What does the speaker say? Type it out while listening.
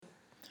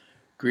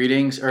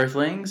Greetings,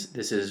 Earthlings.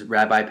 This is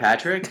Rabbi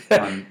Patrick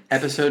on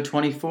episode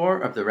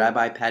 24 of the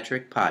Rabbi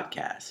Patrick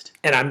Podcast.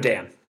 And I'm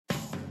Dan.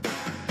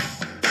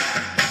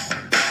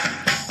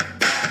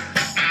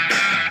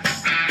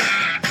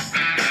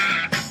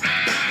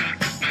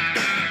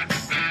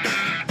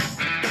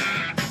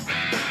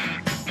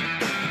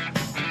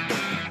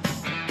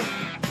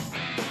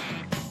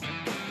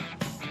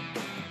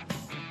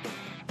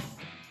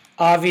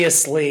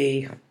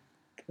 Obviously,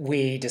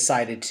 we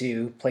decided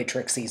to play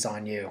Trixies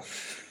on you.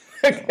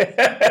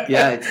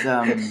 Yeah, it's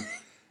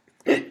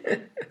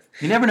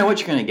you never know what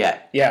you're gonna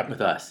get. Yeah. With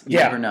us, you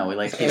never know. We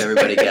like to keep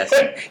everybody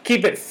guessing.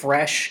 Keep it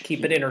fresh.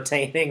 Keep it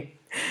entertaining.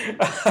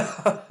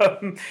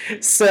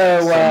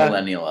 So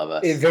millennial of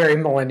us. Very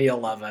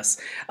millennial of us.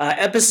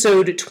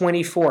 Episode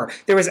 24.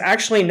 There was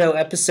actually no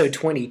episode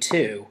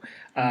 22.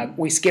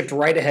 We skipped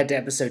right ahead to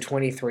episode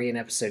 23 and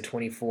episode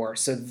 24.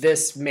 So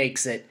this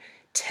makes it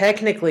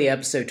technically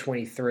episode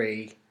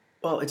 23.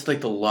 Well, it's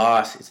like the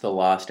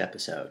lost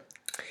episode.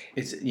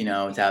 It's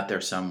out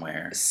there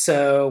somewhere.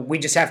 So we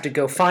just have to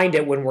go find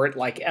it when we're at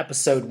like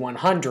episode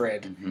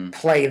 100. Mm-hmm.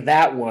 Play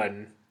that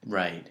one.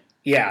 Right.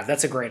 Yeah,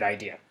 that's a great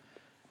idea.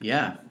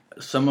 Yeah,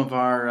 some of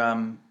our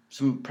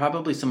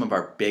some of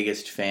our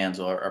biggest fans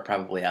are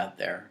probably out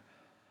there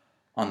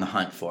on the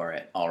hunt for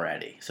it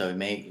already. So it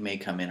may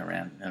come in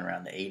around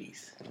the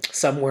 80s.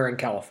 Somewhere in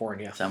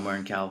California.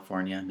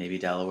 Maybe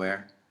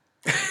Delaware.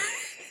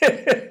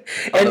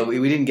 Although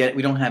we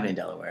don't have any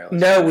Delaware.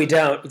 No, we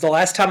don't. The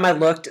last time I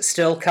looked,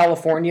 still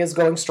California is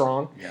going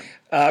strong.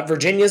 Yeah.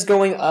 Virginia's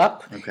going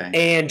up. Okay.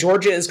 And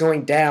Georgia is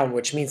going down,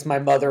 which means my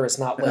mother is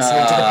not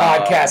listening to the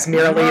podcast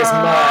nearly as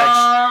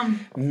much.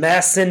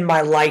 Messing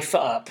my life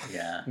up.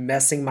 Yeah.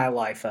 Messing my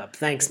life up.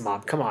 Thanks,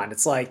 Mom. Come on.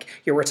 It's like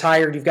you're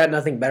retired. You've got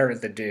nothing better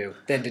to do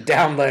than to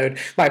download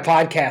my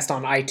podcast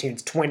on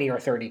iTunes 20 or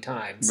 30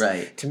 times.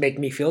 Right. To make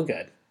me feel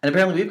good. And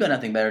apparently we've got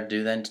nothing better to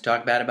do than to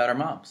talk bad about our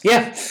moms.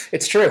 Yeah,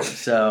 it's true.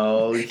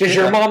 So does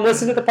your mom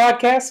listen to the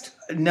podcast?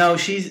 No,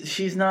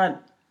 she's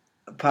not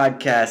a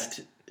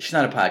podcast. She's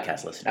not a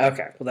podcast listener.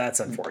 Okay, well that's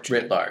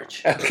unfortunate. Writ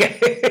large.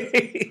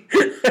 Okay.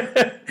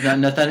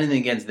 Nothing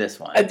against this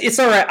one. It's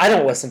all right. I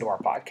don't listen to our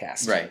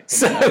podcast. Right.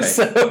 So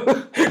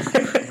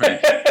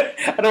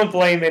I don't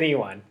blame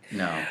anyone.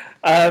 No.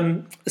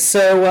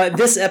 So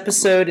this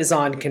episode is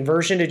on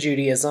conversion to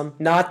Judaism.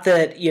 Not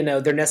that,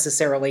 there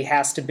necessarily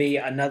has to be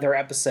another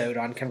episode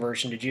on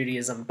conversion to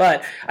Judaism,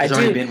 but There's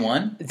already been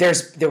one? There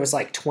was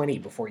like 20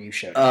 before you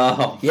showed up.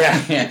 Oh.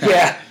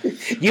 Yeah.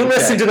 You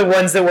listened to the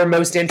ones that were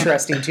most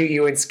interesting to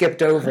you and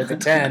skipped over the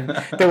 10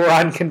 that were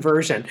on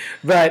conversion.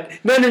 But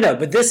no.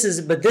 But this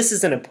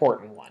is an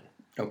important one.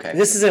 Okay.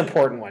 This is an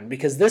important one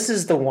because this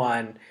is the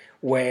one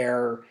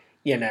where,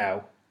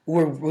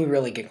 we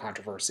really get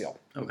controversial.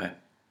 Okay.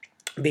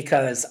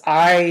 Because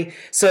I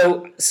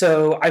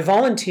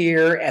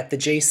volunteer at the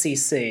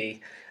JCC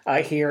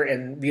here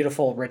in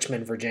beautiful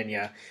Richmond,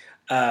 Virginia,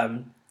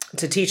 to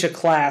teach a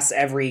class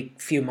every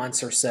few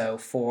months or so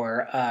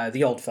for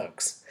the old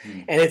folks,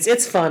 and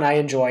it's fun. I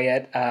enjoy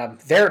it.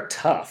 They're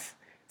tough.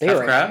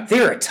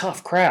 They're a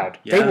tough crowd.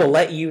 Yeah. They will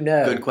let you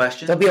know. Good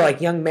questions. They'll be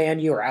like, "Young man,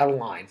 you are out of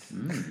line."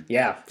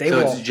 Yeah, they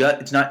will.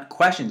 It's not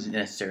questions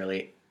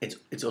necessarily.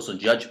 It's also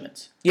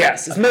judgments.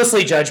 Yes, it's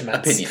mostly judgments.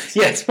 Opinions.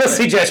 Yes,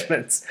 mostly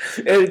judgments.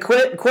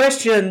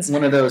 Questions.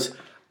 One of those.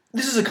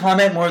 This is a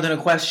comment more than a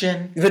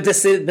question. But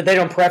they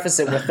don't preface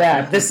it with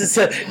that. This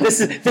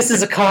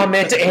is a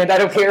comment, and I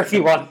don't care if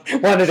you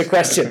wanted a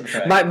question.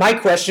 Right. My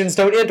questions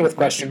don't end with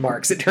question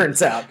marks. It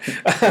turns out.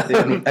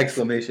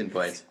 Exclamation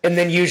points. And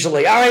then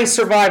usually I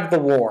survived the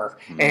war,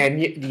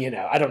 and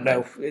I don't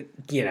know.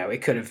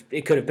 It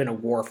could have been a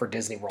war for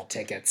Disney World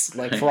tickets,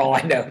 like for all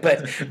I know.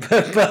 But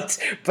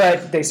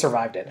they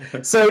survived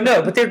it. So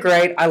no, but they're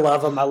great. I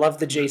love them. I love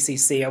the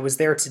JCC. I was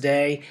there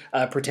today,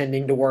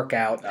 pretending to work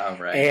out. Oh,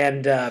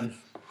 right.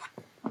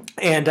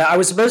 And I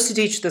was supposed to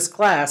teach this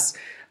class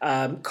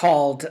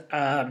called,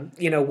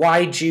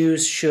 Why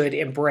Jews Should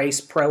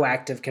Embrace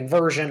Proactive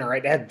Conversion, or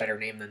it had a better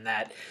name than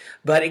that.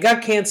 But it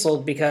got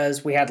canceled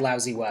because we had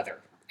lousy weather.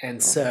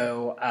 And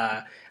so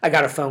I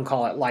got a phone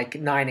call at like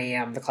 9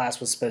 a.m. The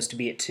class was supposed to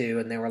be at 2,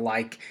 and they were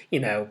like,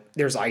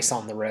 there's ice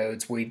on the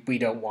roads. We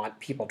don't want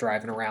people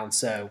driving around,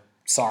 so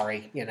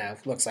sorry,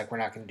 looks like we're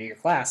not going to do your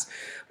class.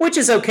 Which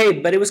is okay,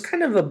 but it was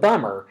kind of a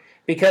bummer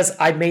because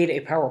I made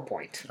a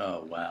PowerPoint.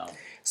 Oh, wow.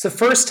 It's the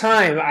first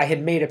time I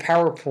had made a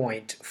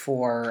PowerPoint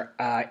for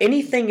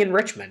anything in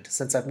Richmond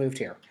since I've moved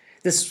here.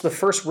 This is the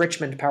first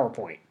Richmond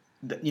PowerPoint.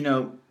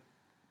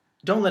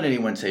 Don't let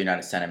anyone say you're not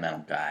a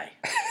sentimental guy.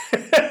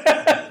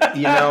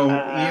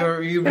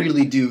 You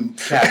really do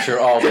capture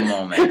all the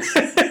moments.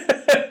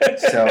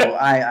 So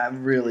I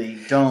really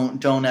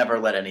don't ever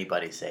let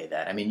anybody say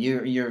that. I mean,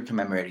 you're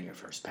commemorating your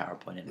first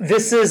PowerPoint.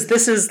 This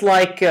is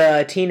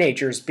like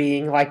teenagers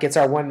being like it's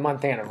our 1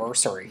 month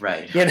anniversary.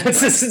 Right.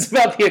 This is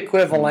about the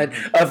equivalent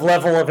of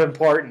level of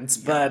importance.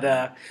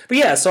 But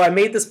yeah, so I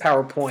made this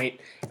PowerPoint,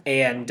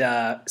 and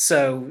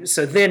so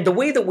then the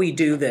way that we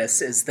do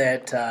this is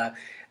that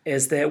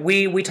is that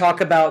we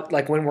talk about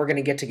like when we're going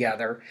to get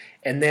together,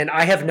 and then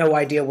I have no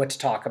idea what to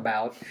talk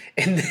about,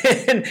 and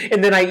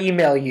then I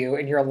email you,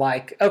 and you're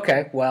like,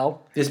 okay,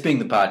 well, This being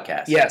the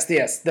podcast. yes,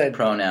 the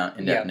Pronoun,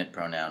 indefinite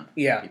pronoun.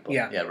 Yeah, people.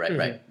 yeah. Yeah, right,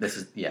 right. This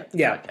is, Yeah.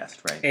 podcast,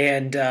 right.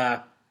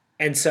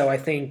 and so I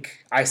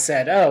think I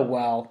said, oh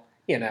well,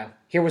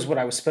 here was what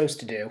I was supposed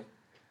to do.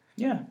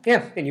 Yeah.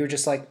 Yeah, and you were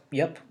just like,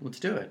 yep, Let's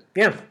do it.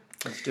 yeah.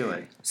 Let's do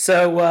it.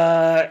 So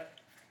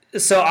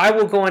I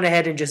will go on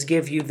ahead and just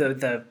give you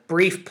the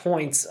brief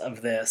points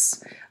of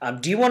this.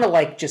 Do you want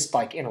to just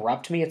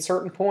interrupt me at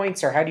certain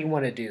points, or how do you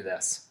want to do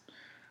this?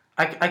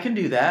 I can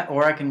do that,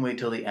 or I can wait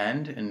till the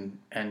end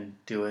and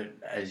do it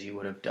as you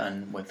would have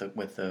done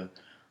with the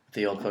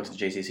old folks at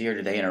JCC, or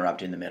did they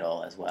interrupt in the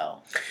middle as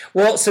well?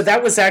 Well, so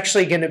that was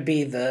actually going to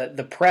be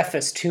the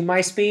preface to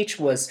my speech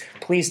was,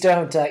 please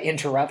don't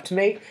interrupt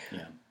me.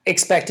 Yeah.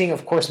 Expecting,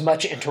 of course,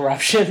 much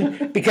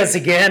interruption because,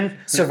 again,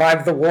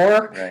 survived the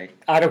war. Right.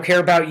 I don't care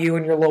about you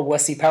and your little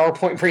wussy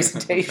PowerPoint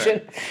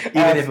presentation. Right.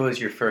 Even if it was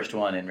your first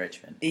one in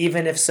Richmond.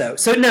 Even if so.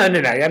 So, no.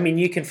 I mean,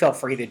 you can feel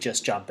free to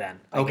just jump in.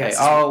 Okay,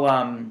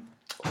 I'll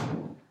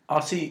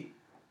see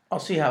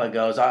how it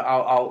goes.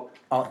 I'll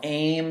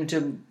aim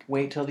to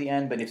wait till the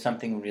end, but if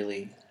something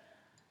really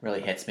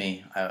hits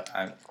me,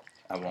 I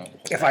won't.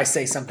 If I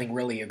say something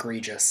really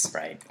egregious.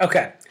 Right.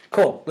 Okay,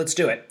 cool. Let's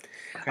do it.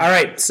 Okay. All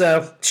right,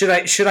 so should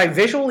I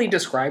visually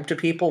describe to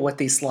people what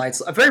these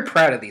slides... I'm very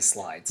proud of these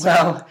slides.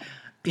 Well,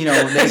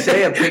 they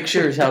say a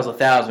picture tells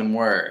 1,000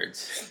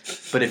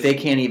 words, but if they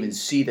can't even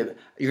see you're going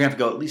to have to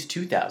go at least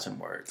 2,000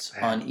 words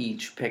on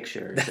each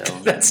picture. So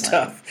That's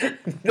tough.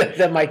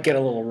 That might get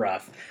a little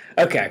rough.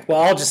 Okay,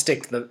 well, I'll just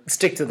stick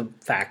to the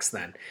facts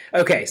then.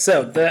 Okay,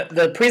 so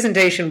the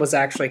presentation was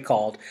actually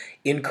called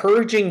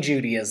Encouraging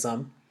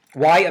Judaism,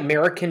 Why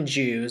American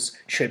Jews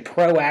Should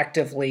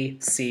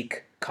Proactively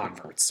Seek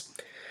Converts.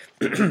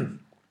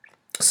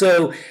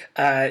 So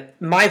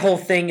my whole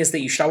thing is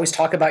that you should always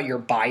talk about your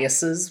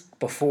biases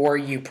before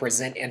you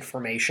present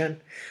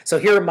information. So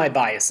here are my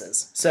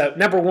biases. So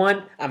number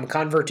one, I'm a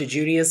convert to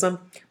Judaism.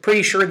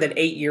 Pretty sure that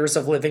 8 years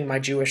of living my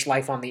Jewish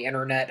life on the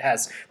internet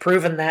has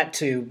proven that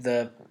to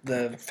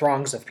the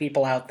throngs of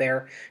people out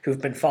there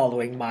who've been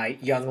following my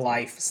young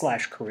life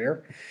 /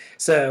 career.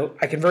 So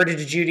I converted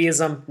to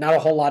Judaism. Not a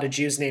whole lot of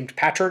Jews named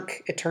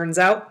Patrick, it turns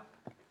out.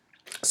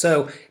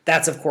 So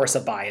that's, of course, a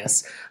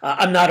bias.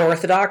 I'm not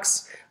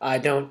Orthodox. I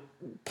don't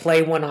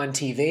play one on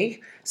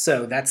TV,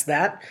 so that's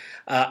that.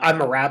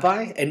 I'm a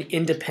rabbi, an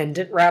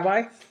independent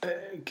rabbi.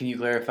 Can you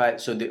clarify?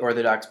 So the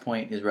Orthodox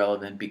point is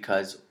relevant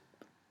because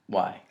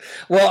why?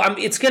 Well,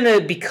 it's going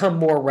to become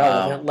more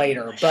relevant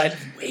later, but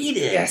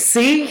waited. Yeah,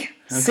 see?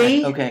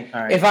 Okay,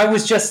 all right. If I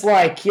was just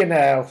no.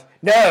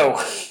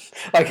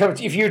 Like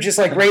if you were just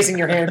raising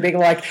your hand and being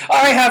like,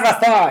 I have a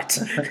thought,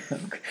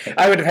 okay.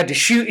 I would have had to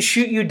shoot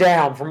you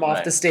down from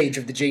off the stage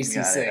of the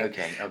JCC.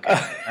 Okay.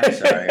 I'm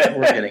sorry.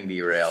 We're getting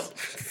derailed.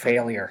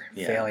 Failure.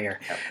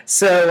 Yep.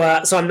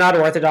 So I'm not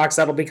Orthodox.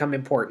 That'll become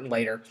important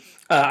later.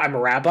 I'm a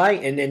rabbi,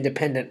 an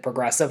independent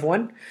progressive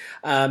one.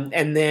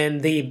 And then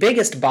the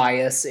biggest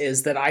bias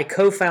is that I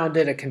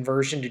co-founded a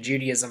conversion to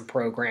Judaism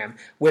program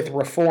with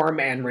Reform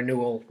and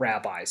Renewal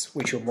rabbis,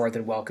 which you're more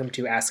than welcome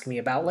to ask me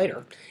about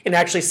later. It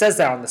actually says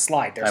that on the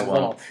slide. I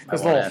won't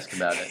ask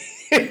about it.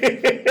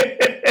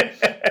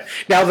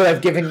 Now that I've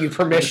given you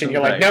permission,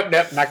 you're like, nope,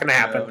 not going to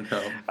happen.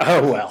 No.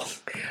 Oh, well.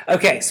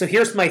 Okay, so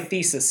here's my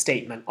thesis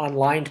statement on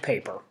lined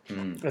paper.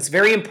 It's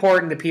very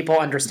important that people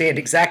understand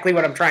exactly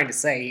what I'm trying to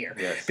say here.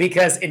 Yes.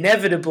 Because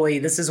inevitably,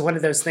 this is one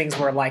of those things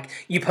where,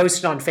 you post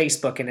it on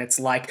Facebook and it's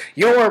like,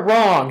 you're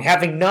wrong.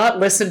 Having not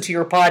listened to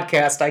your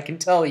podcast, I can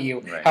tell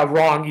you how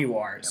wrong you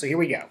are. Yep. So here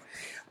we go.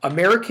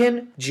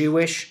 American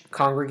Jewish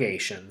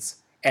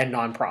congregations and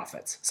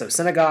nonprofits. So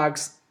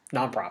synagogues,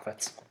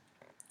 nonprofits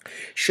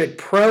should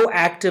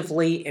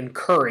proactively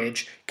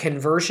encourage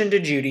conversion to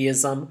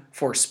Judaism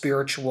for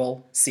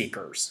spiritual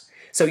seekers.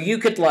 So you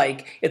could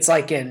it's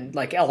like in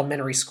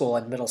elementary school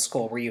and middle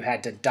school where you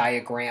had to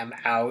diagram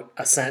out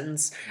a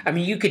sentence. I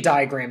mean, you could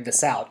diagram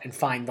this out and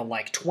find the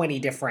 20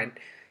 different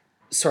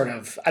sort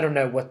of, I don't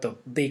know what the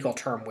legal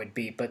term would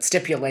be, but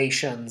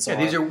stipulations. Yeah,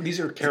 these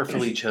are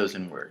carefully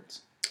chosen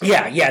words.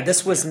 Yeah.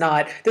 This was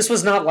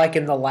not like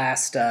in the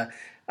last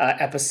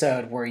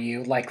episode where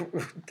you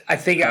I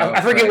forget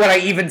what I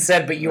even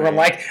said, but you were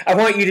like, I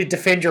want you to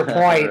defend your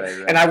point,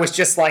 right. And I was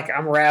just like,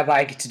 I'm a rabbi,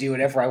 I get to do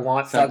whatever I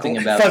want, thug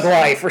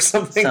life or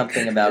something.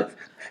 Something about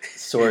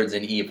swords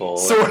and evil,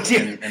 and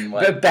battling and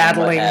what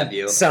have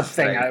you.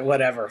 Something, right.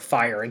 Whatever,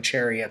 fire and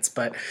chariots.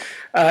 But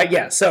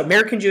so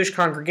American Jewish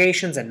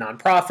congregations and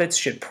nonprofits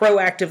should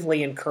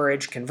proactively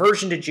encourage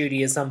conversion to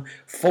Judaism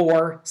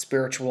for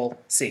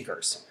spiritual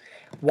seekers.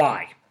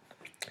 Why?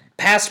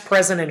 Past,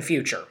 present, and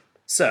future.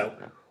 So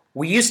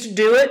we used to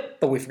do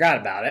it, but we forgot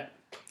about it.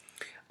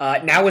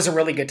 Now is a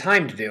really good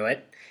time to do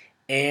it.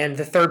 And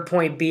the third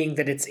point being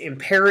that it's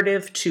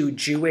imperative to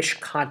Jewish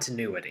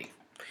continuity.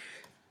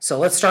 So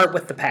let's start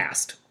with the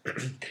past.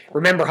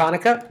 Remember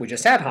Hanukkah? We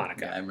just had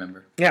Hanukkah. Yeah, I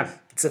remember. Yeah,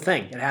 it's a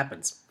thing. It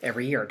happens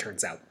every year, it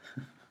turns out.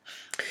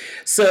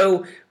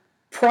 So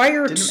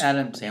Prior Didn't to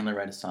Adam Sandler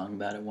write a song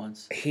about it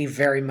once? He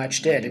very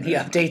much did, and he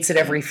updates it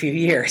every few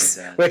years,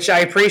 He does. which I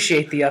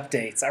appreciate the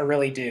updates. I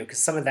really do, because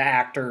some of the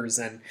actors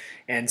and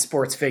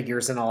sports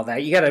figures and all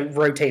that, you got to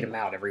rotate them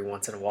out every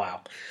once in a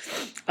while.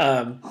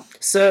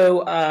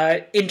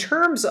 In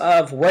terms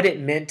of what it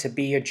meant to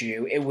be a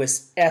Jew, it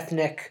was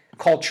ethnic,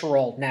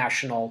 cultural,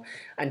 national,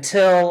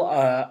 until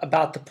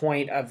about the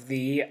point of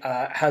the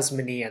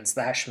Hasmoneans,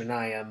 the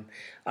Hashmonaim,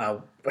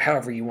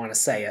 however you want to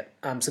say it.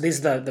 So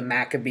these are the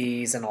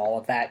Maccabees and all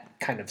of that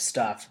kind of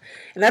stuff.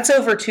 And that's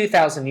over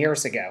 2,000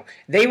 years ago.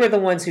 They were the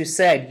ones who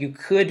said you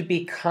could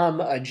become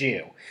a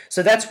Jew.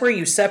 So that's where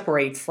you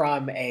separate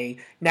from a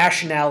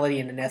nationality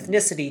and an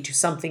ethnicity to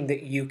something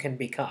that you can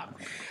become.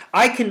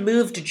 I can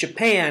move to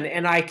Japan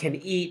and I can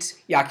eat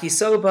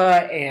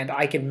yakisoba and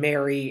I can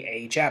marry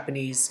a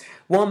Japanese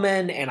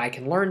woman and I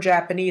can learn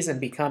Japanese and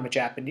become a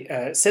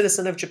Japanese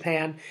citizen of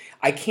Japan.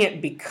 I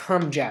can't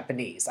become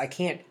Japanese. I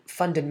can't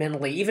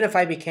fundamentally, even if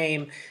I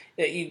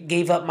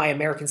gave up my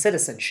American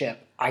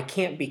citizenship, I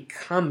can't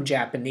become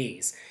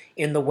Japanese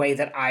in the way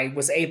that I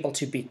was able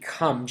to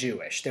become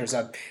Jewish. There's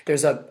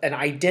an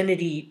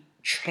identity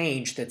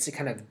change that's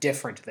kind of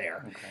different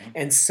there. Okay.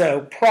 And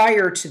so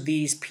prior to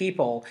these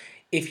people,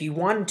 if you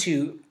wanted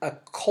to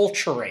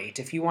acculturate,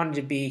 if you wanted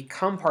to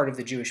become part of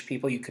the Jewish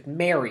people, you could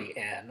marry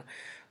in.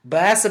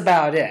 But that's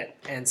about it.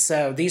 And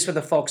so these were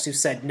the folks who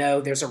said,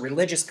 no, there's a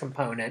religious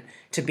component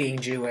to being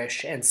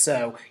Jewish, and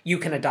so you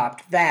can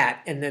adopt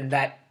that, and then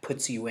that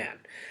puts you in.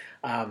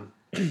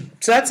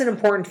 So that's an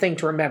important thing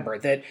to remember,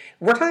 that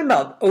we're talking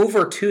about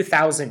over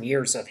 2,000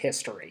 years of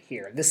history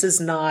here. This is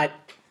not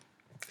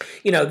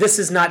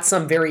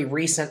some very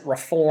recent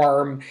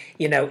reform,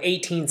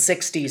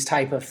 1860s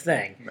type of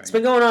thing. Right. It's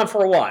been going on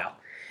for a while.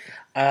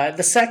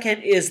 The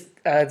second is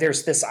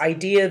there's this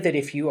idea that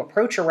if you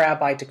approach a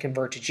rabbi to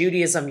convert to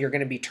Judaism, you're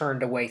going to be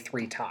turned away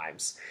 3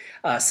 times.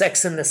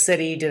 Sex and the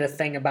City did a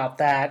thing about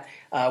that,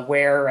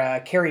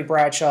 where Carrie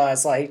Bradshaw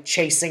is like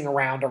chasing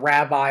around a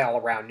rabbi all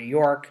around New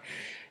York.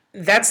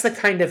 That's the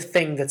kind of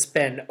thing that's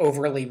been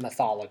overly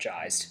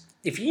mythologized.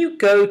 If you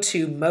go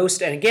to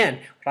most, and again,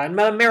 we're talking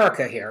about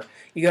America here,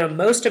 you go to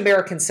most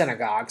American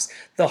synagogues,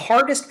 the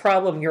hardest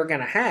problem you're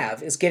going to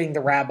have is getting the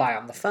rabbi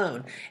on the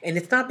phone. And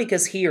it's not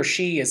because he or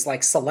she is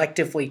like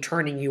selectively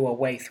turning you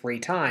away 3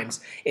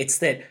 times. It's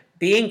that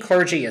being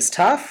clergy is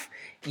tough.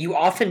 You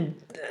often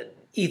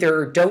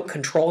either don't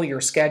control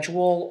your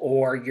schedule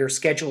or your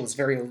schedule is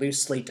very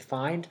loosely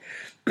defined.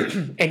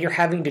 And you're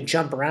having to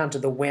jump around to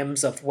the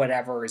whims of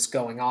whatever is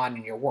going on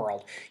in your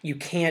world. You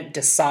can't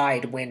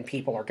decide when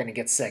people are going to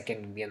get sick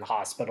and be in the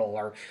hospital,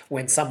 or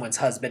when someone's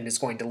husband is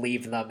going to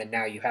leave them and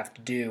now you have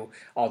to do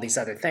all these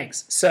other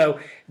things. So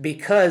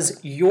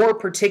because your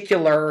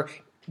particular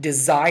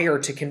desire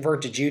to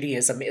convert to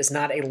Judaism is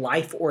not a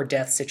life or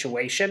death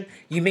situation,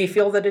 you may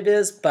feel that it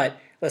is, but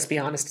let's be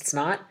honest, it's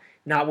not.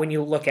 Not when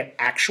you look at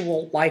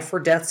actual life or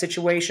death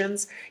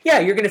situations. Yeah,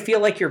 you're going to feel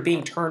like you're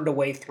being turned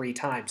away 3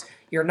 times.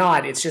 You're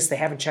not. It's just they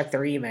haven't checked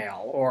their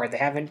email or they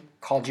haven't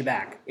called you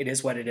back. It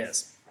is what it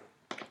is.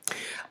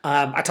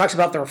 I talked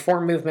about the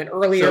Reform movement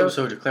earlier.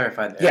 So to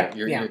clarify,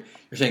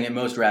 you're saying that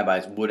most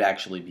rabbis would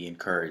actually be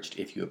encouraged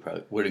if you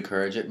would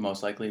encourage it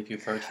most likely if you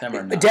approach them,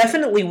 or not?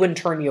 Definitely wouldn't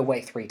turn you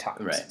away 3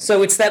 times. Right.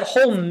 So it's that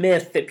whole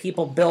myth that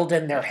people build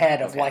in their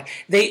head of like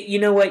you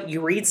know what,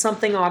 you read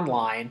something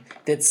online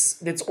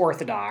that's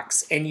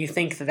orthodox and you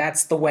think that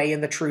that's the way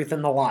and the truth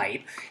and the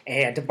light,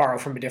 and to borrow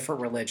from a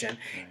different religion,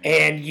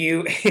 and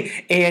you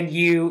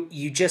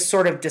just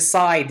sort of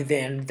decide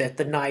then that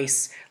the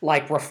nice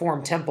like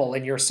Reform temple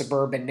in your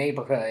suburban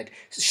neighborhood,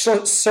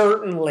 so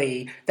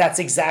certainly that's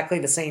exactly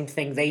the same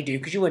thing they do,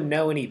 because you wouldn't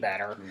know any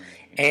better.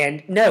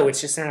 And no,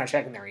 it's just they're not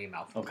checking their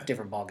email. Okay.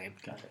 Different ballgame.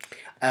 Got it.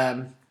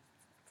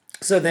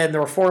 So then the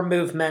Reform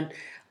movement,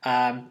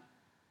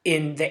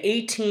 in the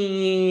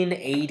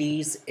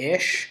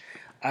 1880s-ish,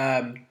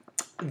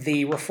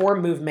 the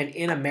Reform movement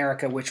in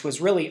America, which was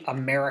really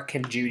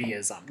American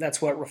Judaism. That's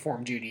what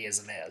Reform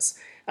Judaism is.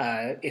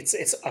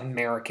 It's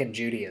American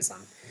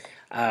Judaism.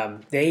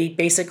 They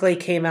basically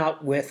came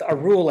out with a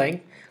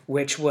ruling,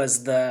 which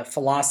was the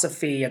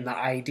philosophy and the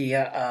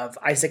idea of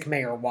Isaac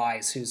Mayer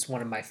Wise, who's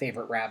one of my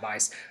favorite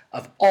rabbis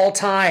of all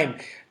time,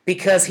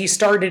 because he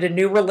started a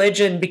new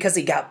religion because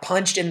he got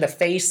punched in the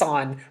face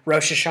on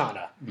Rosh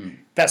Hashanah.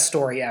 Best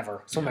story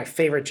ever. It's one of my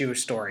favorite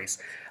Jewish stories.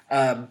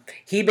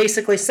 He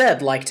basically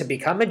said, like, to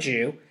become a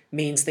Jew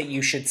means that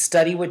you should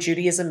study what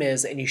Judaism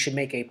is and you should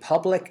make a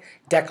public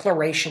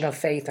declaration of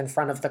faith in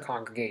front of the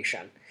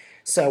congregation.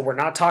 So we're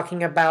not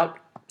talking about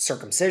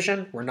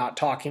circumcision. We're not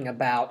talking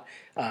about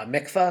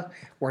mikvah.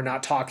 We're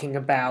not talking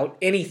about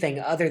anything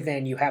other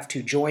than you have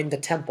to join the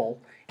temple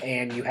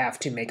and you have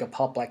to make a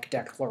public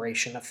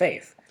declaration of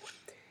faith.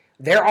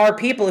 There are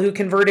people who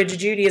converted to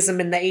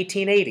Judaism in the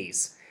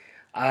 1880s.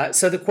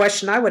 So the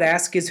question I would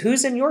ask is,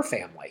 who's in your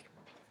family?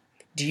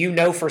 Do you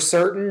know for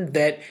certain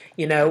that,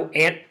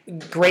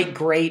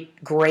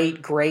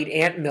 great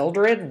Aunt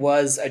Mildred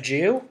was a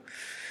Jew?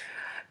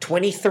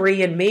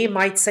 23andMe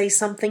might say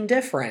something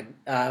different.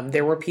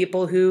 There were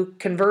people who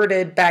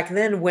converted back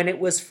then when it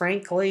was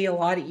frankly a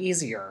lot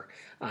easier,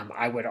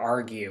 I would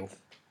argue,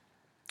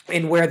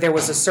 and where there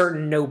was a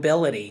certain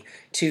nobility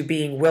to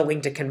being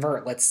willing to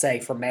convert, let's say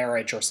for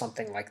marriage or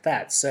something like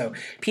that. So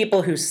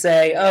people who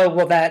say, oh,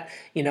 well, that,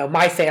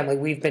 my family,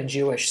 we've been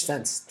Jewish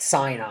since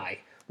Sinai.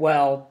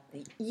 Well,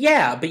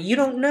 yeah, but you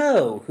don't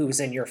know who's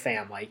in your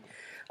family.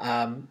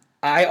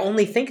 I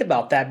only think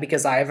about that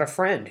because I have a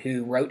friend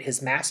who wrote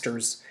his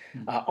master's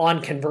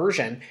on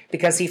conversion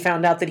because he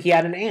found out that he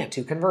had an aunt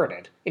who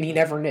converted, and he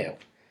never knew,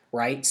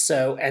 right?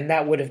 So, and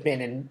that would have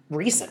been in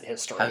recent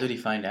history. How did he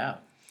find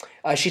out?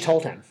 She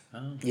told him.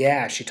 Oh.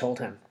 Yeah, she told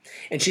him.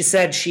 And she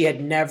said she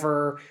had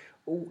never,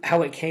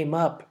 how it came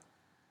up,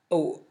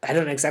 I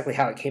don't know exactly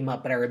how it came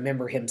up, but I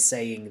remember him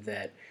saying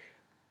that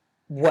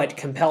what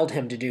compelled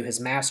him to do his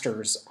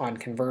master's on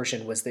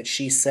conversion was that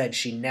she said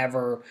she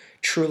never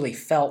truly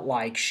felt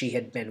like she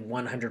had been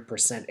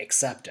 100%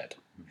 accepted.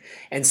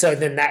 And so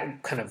then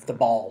that kind of, the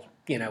ball,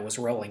 was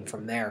rolling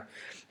from there.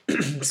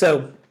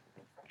 So,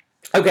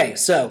 okay,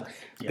 so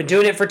been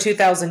doing it for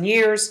 2,000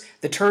 years.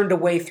 The turned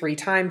away 3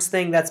 times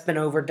thing, that's been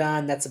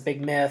overdone. That's a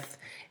big myth.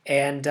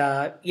 And,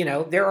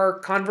 there are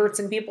converts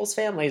in people's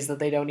families that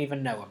they don't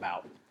even know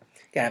about.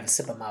 Gotta have a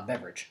sip of my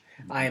beverage.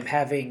 I am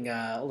having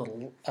a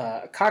little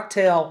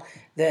cocktail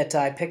that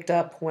I picked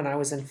up when I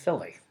was in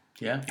Philly.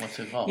 Yeah? What's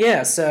it called?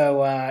 Yeah,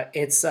 so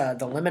it's the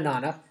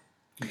Limonana.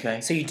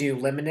 Okay. So you do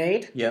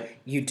lemonade. Yep.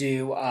 You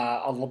do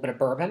a little bit of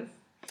bourbon.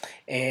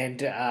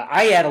 And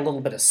I add a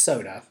little bit of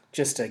soda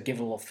just to give it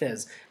a little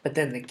fizz. But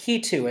then the key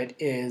to it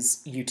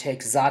is you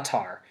take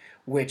za'atar,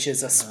 which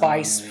is a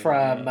spice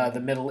from the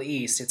Middle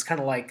East. It's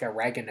kind of like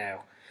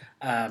oregano.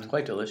 It's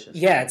quite delicious.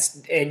 Yeah,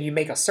 and you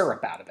make a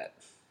syrup out of it.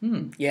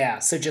 Hmm. Yeah,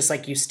 so just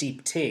like you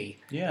steep tea,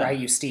 right?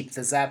 You steep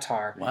the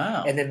za'atar,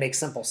 and then make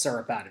simple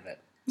syrup out of it.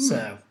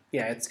 So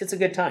yeah, it's a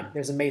good time.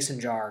 There's a mason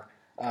jar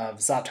of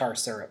za'atar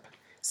syrup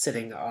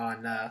sitting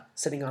on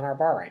our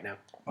bar right now.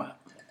 Wow.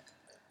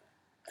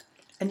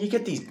 And you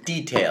get these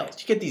details.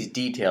 You get these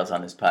details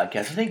on this podcast.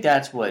 I think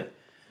that's what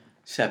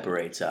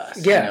separates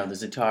us. Yeah. The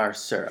za'atar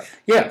syrup.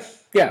 Yeah,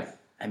 yeah.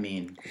 I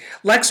mean,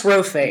 Lex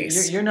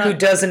Roface, you're not, who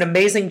does an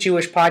amazing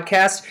Jewish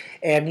podcast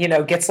and,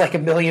 gets like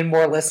 1 million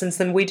more listens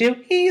than we do,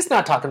 he's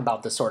not talking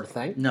about this sort of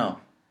thing. No.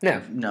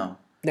 No.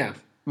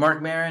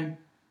 Mark Maron,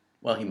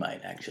 well, he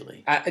might,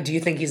 actually. Do you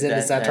think he's into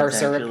za'atar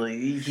syrup?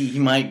 Actually, he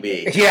might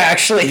be. Yeah,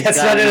 actually, that's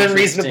not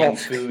unreasonable.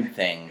 Food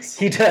things.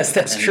 He does,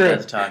 that's true. He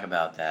does talk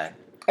about that.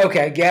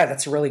 Okay, yeah,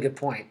 that's a really good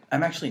point.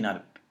 I'm actually not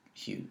a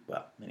huge,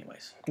 well,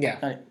 anyways.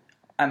 Yeah.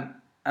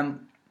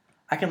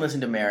 I can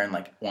listen to Maron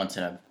like once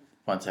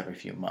every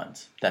few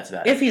months. That's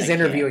about it. If he's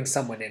interviewing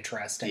someone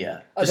interesting.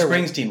 Yeah. The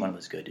Springsteen one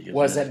was good. Did you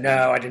was it?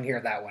 No, I didn't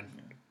hear that one.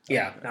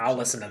 Yeah, no, I'll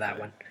listen to that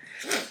one.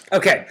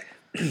 Okay,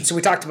 so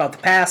we talked about the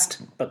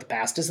past, but the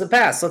past is the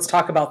past. Let's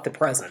talk about the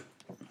present.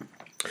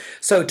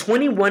 So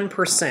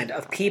 21%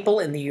 of people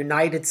in the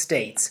United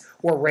States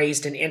were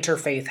raised in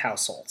interfaith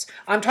households.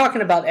 I'm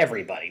talking about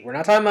everybody. We're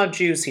not talking about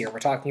Jews here. We're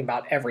talking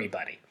about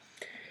everybody.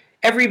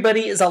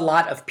 Everybody is a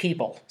lot of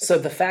people. So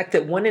the fact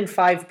that 1 in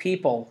 5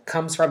 people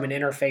comes from an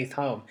interfaith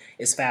home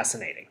is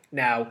fascinating.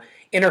 Now,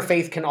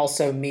 interfaith can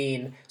also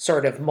mean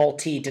sort of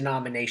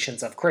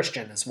multi-denominations of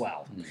Christian as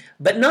well.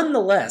 But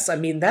nonetheless, I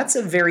mean, that's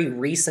a very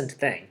recent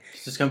thing.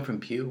 Does this come from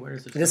Pew? Where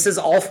does it come This is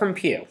all from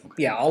Pew.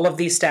 Yeah, all of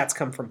these stats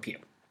come from Pew,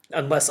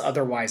 unless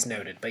otherwise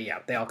noted. But yeah,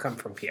 they all come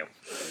from Pew.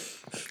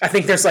 I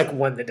think there's like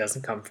one that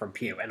doesn't come from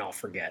Pew, and I'll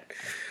forget.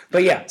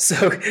 But yeah,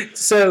 so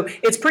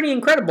it's pretty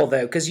incredible,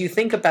 though, because you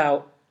think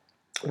about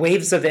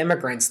waves of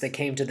immigrants that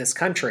came to this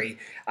country.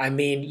 I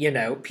mean,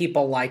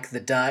 people like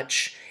the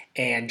Dutch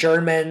and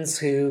Germans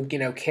who,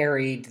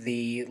 carried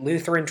the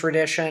Lutheran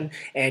tradition,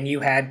 and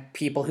you had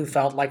people who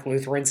felt like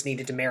Lutherans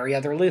needed to marry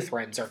other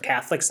Lutherans or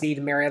Catholics need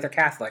to marry other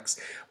Catholics.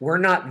 We're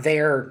not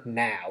there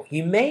now.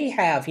 You may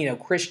have,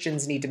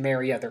 Christians need to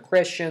marry other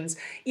Christians.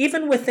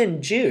 Even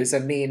within Jews, I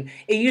mean,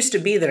 it used to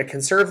be that a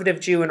conservative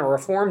Jew and a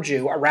Reform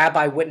Jew, a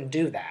rabbi wouldn't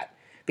do that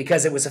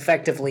because it was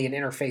effectively an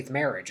interfaith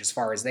marriage as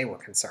far as they were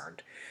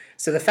concerned.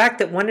 So the fact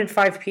that 1 in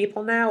 5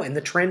 people now, and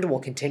the trend will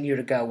continue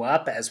to go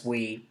up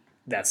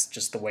that's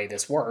just the way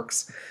this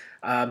works,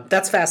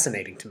 that's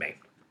fascinating to me.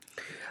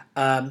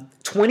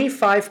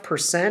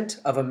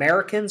 25% of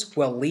Americans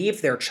will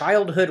leave their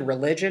childhood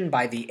religion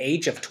by the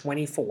age of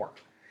 24.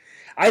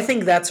 I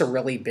think that's a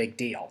really big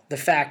deal. The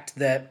fact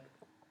that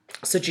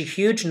such a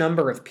huge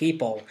number of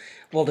people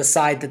will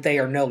decide that they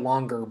are no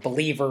longer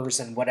believers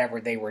in whatever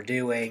they were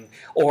doing,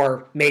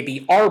 or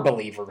maybe are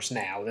believers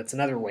now. That's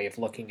another way of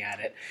looking at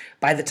it.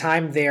 By the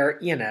time they're,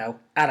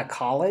 out of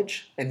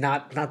college, and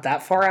not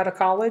that far out of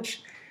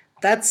college,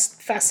 that's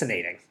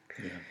fascinating.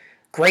 Yeah.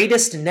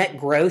 Greatest net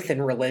growth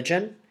in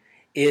religion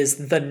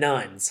is the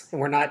nuns. And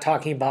we're not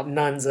talking about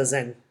nuns as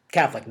in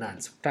Catholic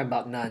nuns. We're talking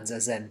about nuns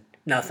as in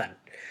nothing.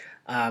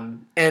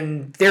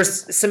 And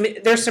there's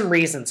some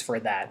reasons for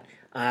that.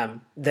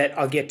 That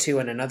I'll get to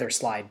in another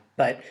slide.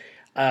 But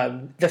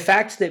the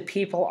fact that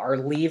people are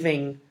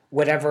leaving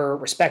whatever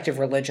respective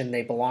religion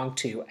they belong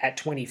to at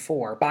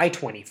 24, by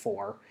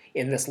 24,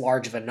 in this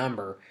large of a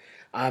number,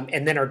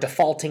 and then are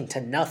defaulting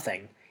to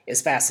nothing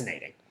is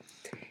fascinating.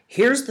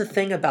 Here's the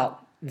thing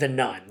about the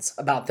nones,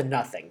 about the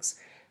nothings.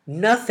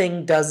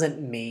 Nothing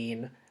doesn't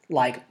mean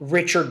like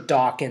Richard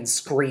Dawkins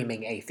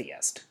screaming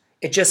atheist.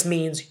 It just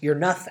means you're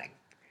nothing.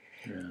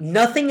 Yeah.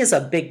 Nothing is a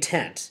big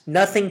tent.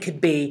 Nothing could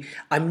be,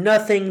 I'm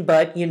nothing,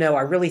 but,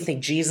 I really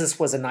think Jesus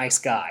was a nice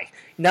guy.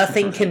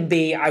 Nothing can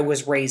be, I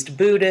was raised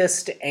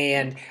Buddhist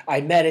and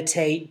I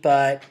meditate,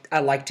 but I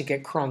like to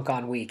get crunk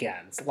on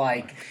weekends.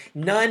 Like,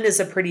 none is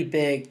a pretty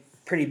big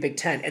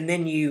tent. And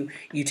then you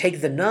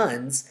take the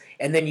nuns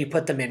and then you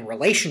put them in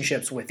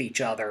relationships with each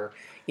other,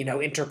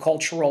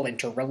 intercultural,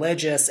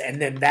 interreligious, and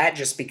then that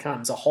just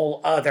becomes a whole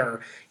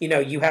other,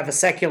 you have a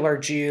secular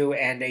Jew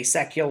and a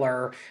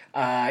secular,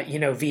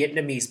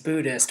 Vietnamese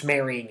Buddhist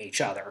marrying each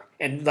other.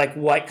 And like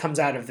what comes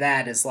out of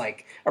that is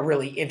like a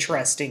really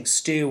interesting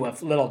stew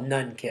of little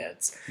nun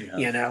kids,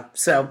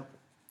 So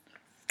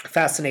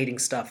fascinating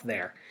stuff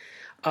there.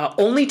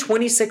 Only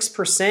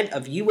 26%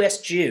 of U.S.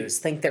 Jews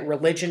think that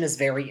religion is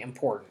very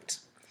important.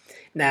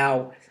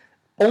 Now,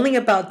 only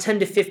about 10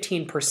 to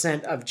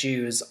 15% of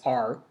Jews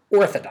are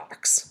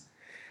Orthodox.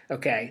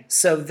 Okay,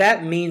 so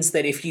that means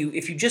that if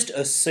you just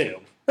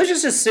assume, let's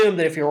just assume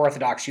that if you're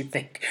Orthodox, you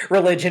think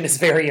religion is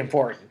very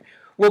important.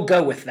 We'll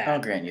go with that.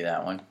 I'll grant you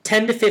that one.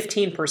 10 to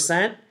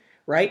 15%,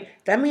 right?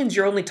 That means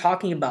you're only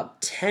talking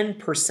about 10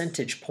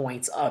 percentage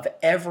points of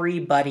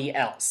everybody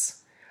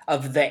else.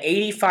 Of the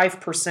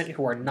 85%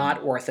 who are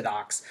not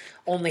Orthodox,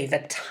 only the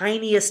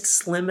tiniest,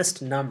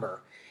 slimmest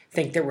number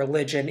think that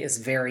religion is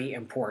very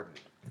important.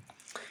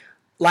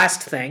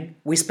 Last thing,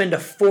 we spend a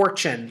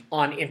fortune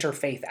on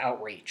interfaith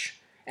outreach.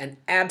 An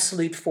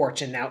absolute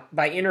fortune. Now,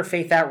 by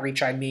interfaith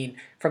outreach, I mean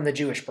from the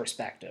Jewish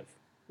perspective.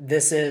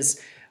 This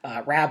is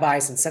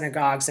rabbis and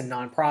synagogues and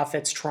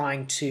nonprofits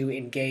trying to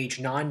engage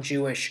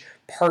non-Jewish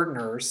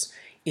partners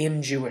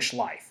in Jewish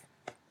life.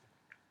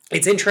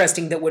 It's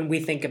interesting that when we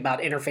think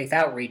about interfaith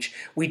outreach,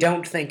 we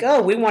don't think,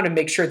 we want to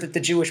make sure that the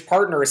Jewish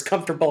partner is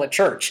comfortable at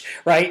church,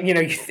 right?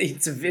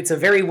 It's a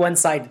very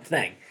one-sided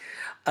thing.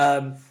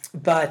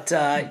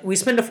 But we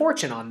spend a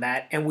fortune on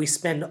that, and we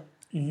spend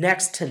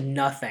next to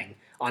nothing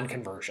on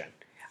conversion.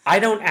 I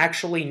don't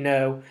actually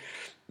know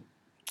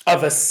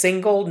of a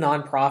single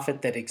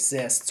nonprofit that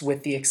exists,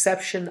 with the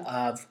exception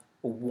of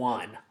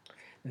one,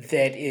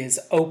 that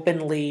is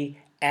openly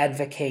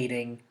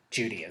advocating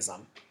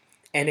Judaism.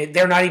 And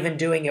they're not even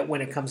doing it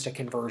when it comes to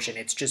conversion.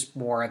 It's just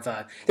more of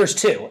a... There's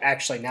two,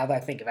 actually, now that I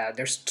think about it.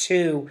 There's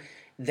two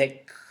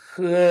that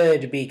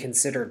could be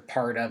considered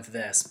part of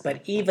this.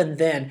 But even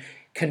then,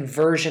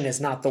 conversion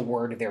is not the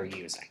word they're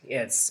using.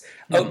 It's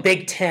a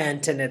big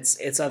tent and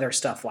it's other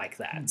stuff like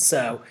that.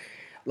 So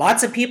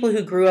lots of people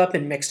who grew up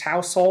in mixed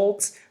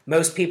households.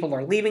 Most people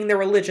are leaving the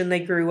religion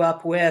they grew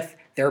up with.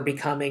 They're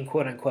becoming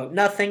quote-unquote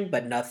nothing,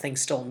 but nothing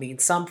still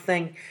means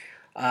something.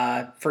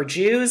 For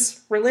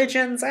Jews,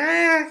 religion's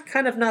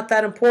kind of not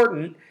that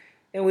important.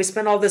 And we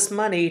spend all this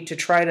money to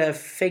try to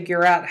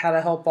figure out how to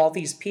help all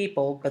these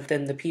people, but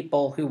then the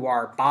people who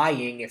are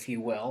buying, if you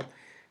will,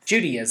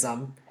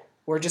 Judaism,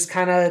 we're just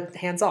kind of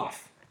hands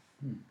off.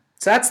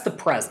 So that's the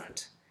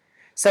present.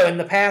 So in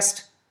the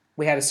past,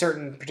 we had a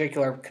certain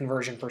particular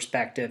conversion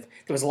perspective.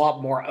 There was a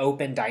lot more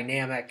open,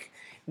 dynamic.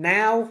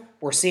 Now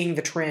we're seeing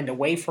the trend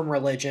away from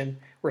religion.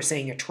 We're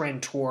seeing a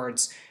trend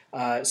towards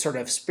sort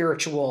of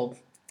spiritual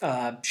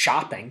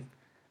shopping.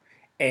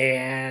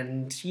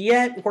 And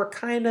yet we're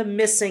kind of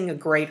missing a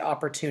great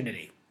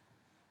opportunity.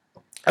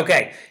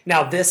 Okay,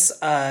 now this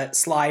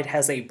slide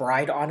has a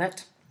bride on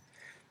it.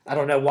 I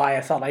don't know why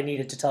I felt I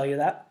needed to tell you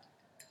that.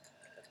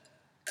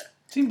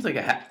 Seems like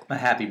a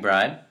happy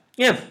bride.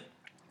 Yeah.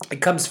 It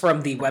comes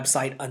from the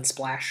website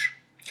Unsplash.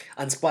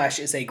 Unsplash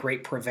is a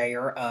great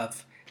purveyor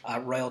of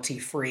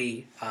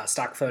royalty-free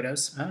stock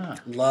photos.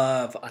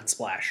 Love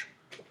Unsplash.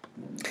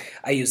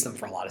 I use them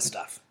for a lot of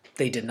stuff.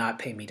 They did not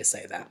pay me to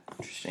say that.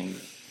 Interesting.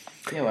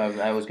 Yeah,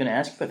 well, I was going to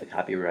ask about the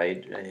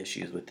copyright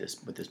issues with this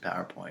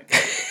PowerPoint.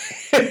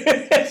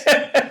 It's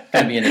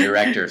going to be in the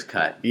director's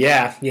cut.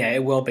 Yeah,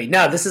 it will be.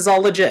 No, this is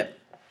all legit.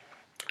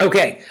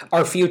 Okay,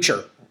 our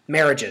future.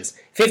 Marriages.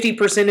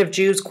 50% of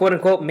Jews,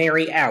 quote-unquote,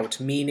 marry out,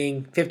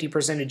 meaning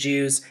 50% of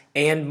Jews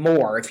and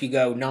more. If you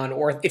go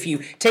if you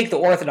take the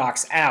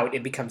Orthodox out,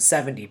 it becomes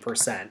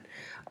 70%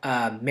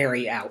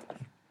 marry out.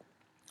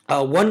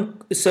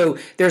 So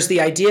there's the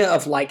idea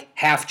of like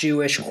half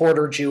Jewish,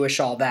 quarter Jewish,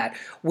 all that.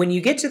 When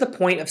you get to the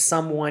point of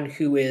someone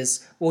who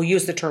is, we'll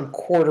use the term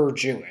quarter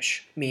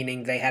Jewish,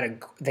 meaning they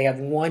have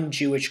one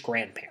Jewish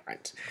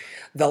grandparent.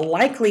 The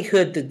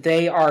likelihood that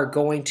they are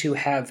going to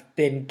have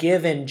been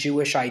given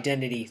Jewish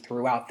identity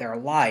throughout their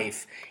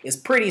life is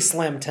pretty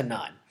slim to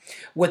none.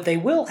 What they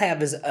will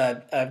have is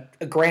a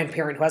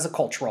grandparent who has a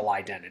cultural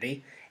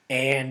identity,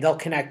 and they'll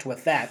connect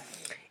with that.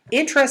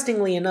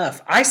 Interestingly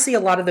enough, I see a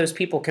lot of those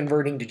people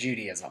converting to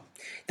Judaism.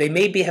 They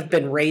maybe have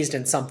been raised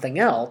in something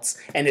else,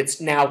 and it's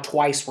now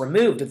twice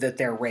removed that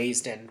they're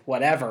raised in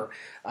whatever.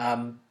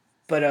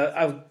 but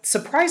a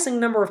surprising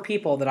number of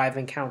people that I've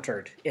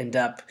encountered end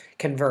up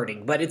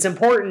converting. But it's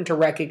important to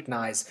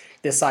recognize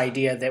this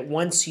idea that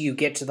once you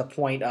get to the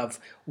point of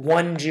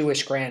one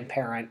Jewish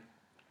grandparent,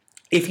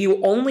 if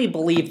you only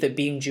believe that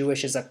being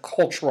Jewish is a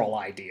cultural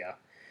idea,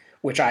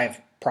 which I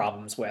have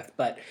problems with,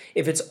 but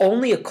if it's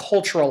only a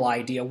cultural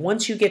idea,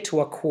 once you get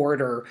to a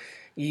quarter,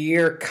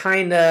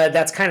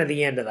 that's kind of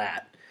the end of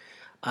that.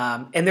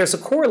 And there's a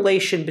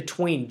correlation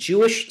between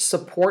Jewish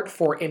support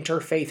for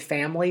interfaith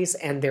families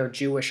and their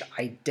Jewish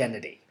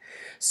identity.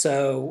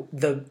 So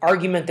the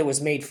argument that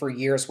was made for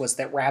years was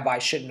that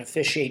rabbis shouldn't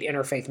officiate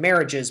interfaith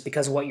marriages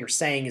because what you're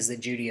saying is that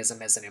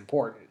Judaism isn't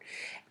important.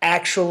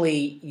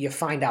 Actually, you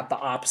find out the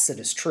opposite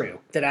is true.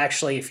 That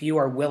actually, if you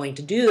are willing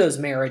to do those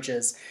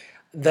marriages,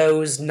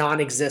 those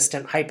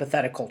non-existent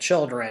hypothetical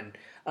children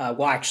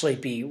will actually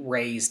be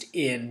raised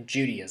in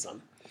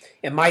Judaism.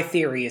 And my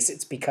theory is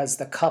it's because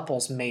the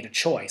couples made a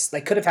choice.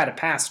 They could have had a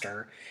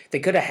pastor. They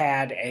could have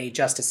had a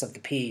justice of the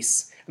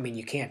peace. I mean,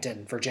 you can't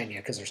in Virginia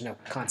because there's no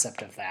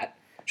concept of that.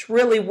 Which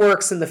really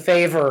works in the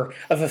favor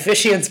of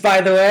officiants,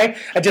 by the way.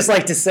 I'd just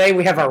like to say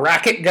we have a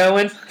racket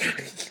going.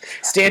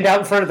 Stand out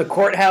in front of the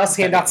courthouse,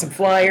 hand out some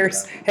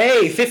flyers.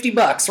 Hey,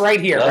 $50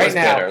 right here, right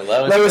now.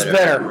 Lowest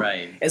bidder.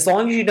 Right. As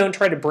long as you don't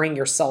try to bring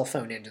your cell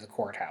phone into the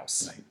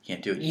courthouse. Right. You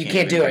can't do it. You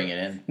can't do bring it.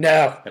 It in.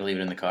 No. Gotta leave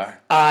it in the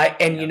car.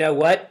 And you know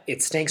what?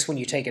 It stinks when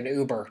you take an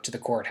Uber to the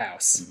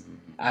courthouse. Mm-hmm.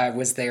 I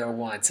was there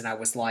once, and I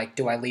was like,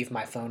 do I leave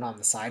my phone on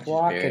the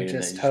sidewalk and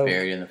just hope?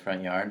 Buried in the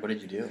front yard? What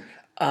did you do?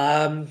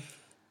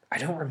 I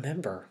don't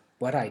remember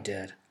what I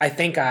did. I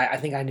think I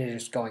ended up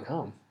just going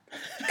home.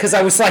 Because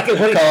I was like,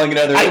 calling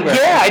another Uber.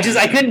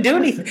 I couldn't do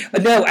anything.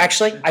 No,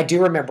 actually, I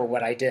do remember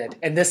what I did,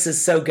 and this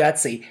is so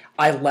gutsy.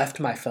 I left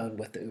my phone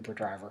with the Uber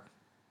driver.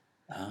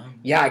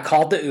 Yeah, I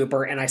called the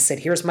Uber and I said,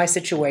 "Here's my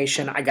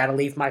situation. I got to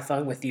leave my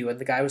phone with you." And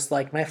the guy was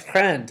like, "My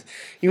friend."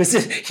 He was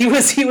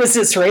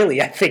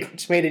Israeli, I think,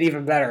 which made it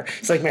even better.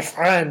 It's like, "My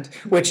friend,"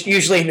 which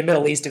usually in the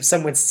Middle East, if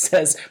someone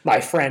says "my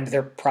friend,"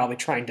 they're probably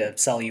trying to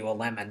sell you a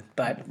lemon.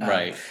 But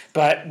right.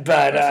 But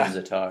or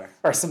some zatar.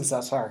 Or some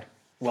zatar.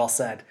 Well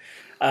said.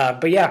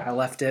 But yeah, I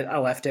left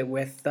it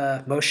with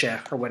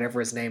Moshe or whatever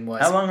his name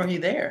was. How long were you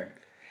there?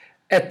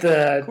 At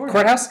the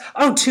courthouse?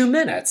 Oh, 2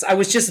 minutes. I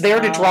was just there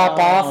to drop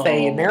off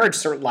a marriage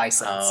cert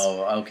license.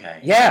 Oh,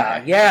 okay. Yeah,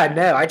 okay. Yeah,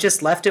 no, I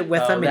just left it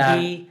with him,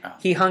 and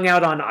he hung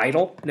out on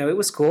Idle. No, it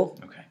was cool.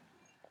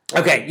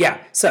 Okay, yeah,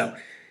 so,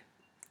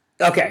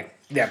 okay,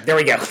 yeah, there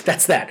we go.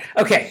 That's that.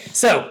 Okay,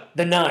 so,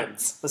 the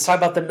nuns. Let's talk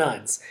about the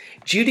nuns.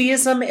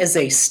 Judaism is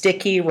a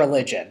sticky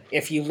religion,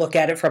 if you look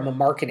at it from a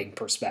marketing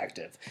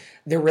perspective.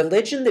 The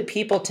religion that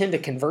people tend to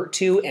convert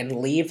to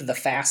and leave the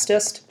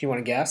fastest, do you want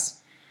to guess?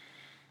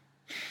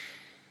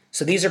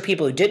 So these are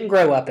people who didn't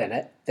grow up in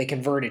it, they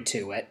converted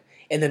to it,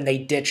 and then they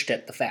ditched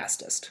it the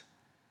fastest.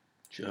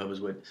 Jehovah's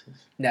Witnesses?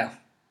 No.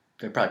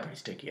 They're probably pretty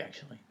sticky,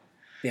 actually.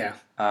 Yeah.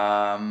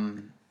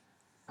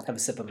 Have a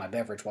sip of my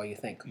beverage while you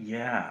think.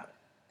 Yeah.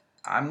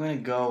 I'm going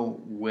to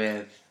go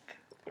with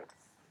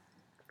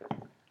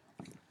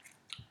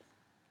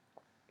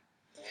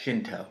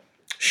Shinto.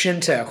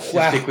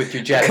 Wow. Stick with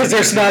your Japanese.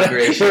 Because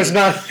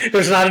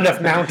there's not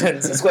enough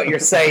mountains, is what you're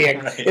saying.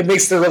 Right. It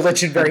makes the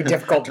religion very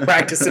difficult to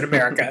practice in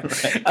America.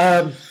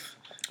 Right.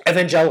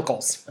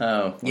 Evangelicals.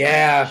 Oh.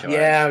 Yeah, sure.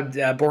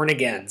 Yeah. Born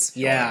agains.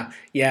 Sure.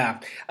 Yeah.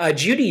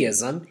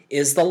 Judaism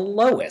is the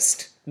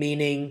lowest,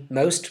 meaning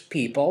most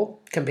people,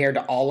 compared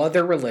to all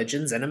other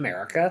religions in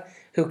America,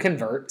 who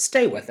convert,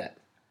 stay with it,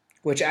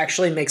 which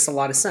actually makes a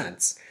lot of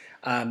sense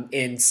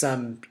in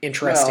some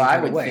interesting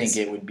kind of ways. I would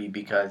think it would be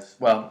because,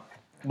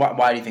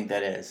 why do you think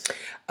that is?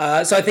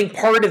 So I think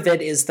part of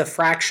it is the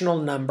fractional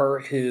number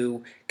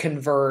who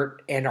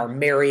convert and are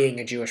marrying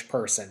a Jewish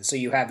person. So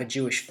you have a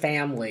Jewish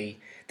family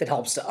that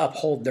helps to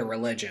uphold their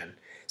religion.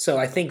 So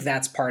I think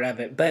that's part of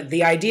it. But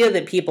the idea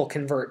that people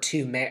convert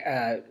to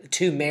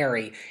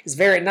marry is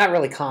not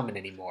really common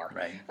anymore.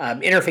 Right.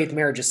 Interfaith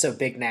marriage is so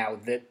big now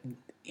that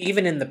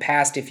even in the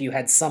past, if you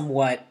had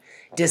somewhat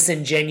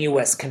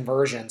disingenuous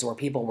conversions where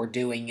people were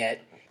doing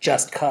it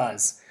just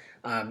 'cause,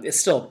 it's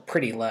still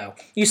pretty low.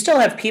 You still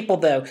have people,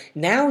 though.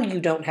 Now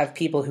you don't have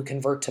people who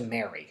convert to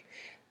marry.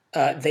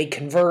 They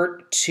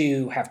convert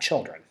to have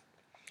children.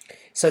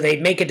 So they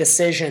make a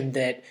decision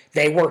that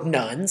they were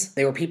nuns.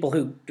 They were people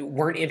who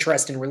weren't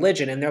interested in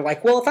religion. And they're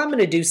like, well, if I'm going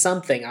to do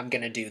something, I'm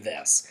going to do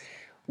this,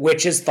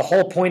 which is the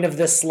whole point of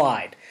this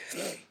slide.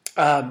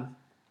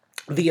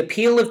 The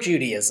appeal of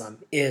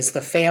Judaism is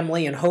the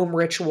family and home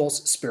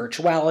rituals,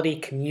 spirituality,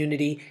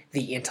 community,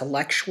 the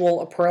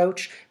intellectual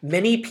approach.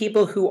 Many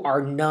people who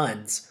are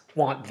nuns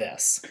want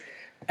this.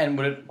 And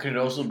could it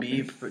also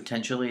be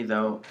potentially,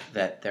 though,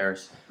 that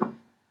there's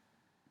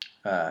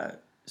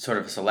sort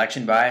of a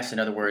selection bias? In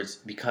other words,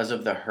 because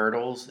of the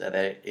hurdles that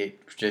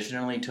it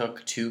traditionally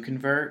took to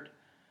convert,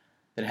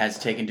 that has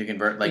taken to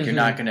convert, like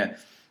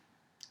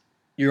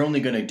you're only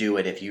going to do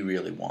it if you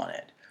really want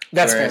it.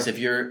 That's Whereas fair. if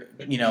you're,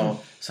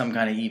 some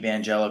kind of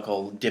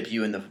evangelical, rip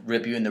you in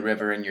the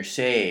river and you're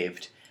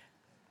saved,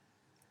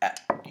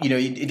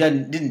 it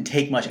didn't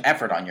take much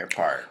effort on your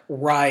part,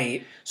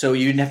 Right. so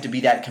you didn't have to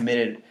be that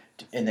committed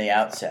in the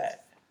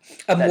outset.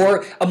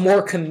 A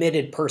more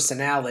committed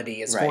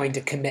personality is Right. going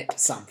to commit to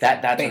something.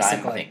 That's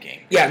basically. what I'm thinking.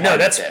 Yeah, no, Part of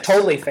that's this.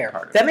 totally fair.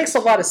 Part of That this. makes a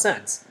lot of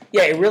sense.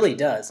 Yeah, it really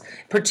does.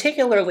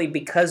 Particularly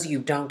because you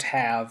don't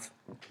have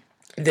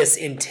this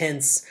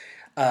intense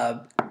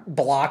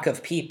block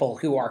of people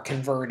who are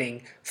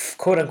converting,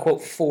 quote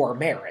unquote, for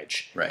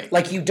marriage. Right.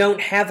 Like you don't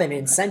have an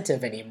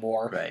incentive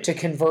anymore Right. to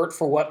convert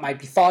for what might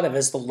be thought of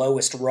as the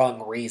lowest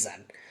rung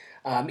reason.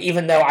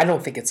 Even though I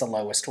don't think it's a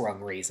lowest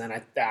rung reason,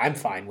 I'm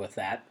fine with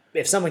that.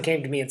 If someone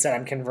came to me and said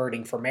I'm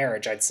converting for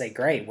marriage, I'd say,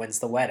 great, when's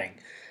the wedding?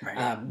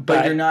 Right.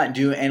 But you're not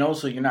and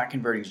also you're not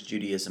converting to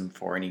Judaism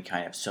for any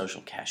kind of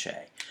social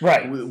cachet,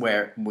 Right.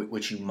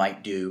 Which you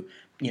might do,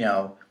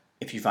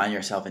 if you find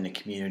yourself in a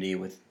community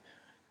with.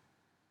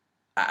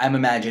 I'm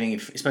imagining,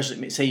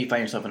 especially say you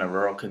find yourself in a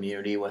rural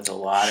community with a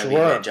lot of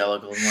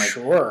evangelicals, and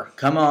Sure.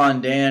 come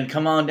on, Dan,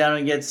 come on down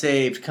and get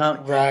saved.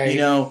 Come, Right.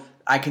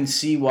 I can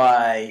see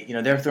why,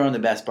 they're throwing the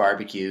best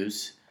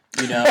barbecues.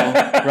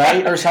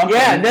 Right? Or something.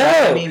 Yeah,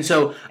 no. I mean,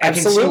 so I can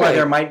see Absolutely. why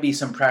there might be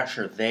some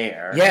pressure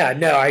there. Yeah,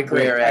 no, I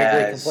agree. I agree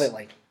Whereas,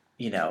 completely.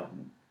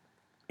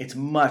 It's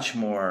much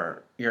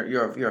more.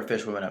 You're a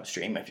fish swimming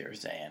upstream if you're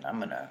saying I'm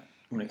gonna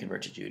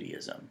convert to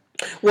Judaism.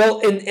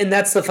 Well, and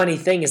that's the funny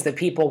thing is that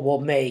people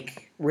will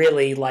make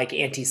really like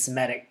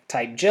anti-Semitic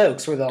type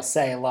jokes where they'll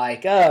say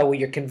like, "Oh, well,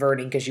 you're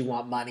converting because you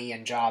want money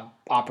and job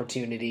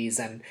opportunities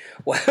and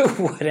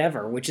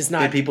whatever," which is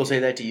not. Did people say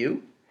that to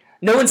you?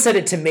 No one said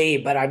it to me,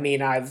 but I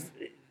mean, I've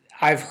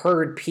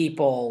heard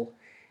people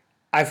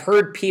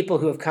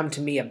who have come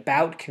to me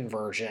about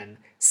conversion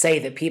say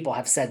that people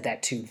have said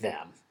that to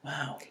them.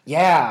 Wow.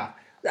 Yeah,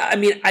 I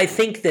mean, I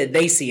think that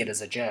they see it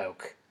as a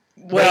joke.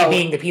 Well, they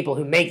being the people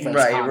who make those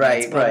right,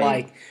 comments, but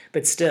right.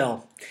 but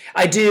still,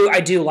 I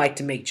do like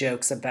to make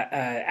jokes about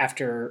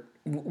after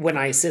when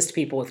I assist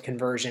people with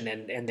conversion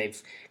and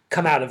they've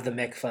come out of the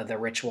mikveh, the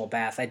ritual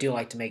bath. I do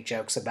like to make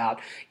jokes about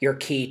your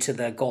key to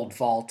the gold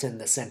vault in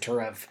the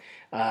center of.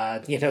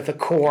 The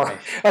core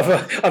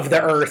of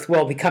the earth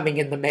will be coming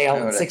in the mail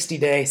in 60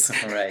 days.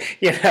 Right.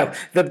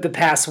 The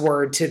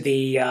password to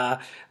the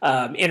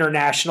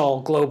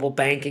international global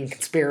banking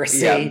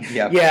conspiracy.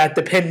 Yep. Yeah,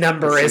 the PIN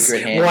number is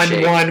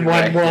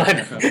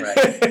 1111.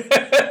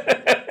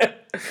 Right.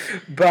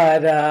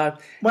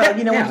 But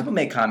when people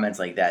make comments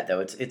like that,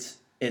 though,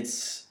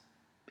 it's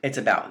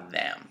about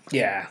them.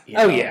 Yeah.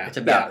 It's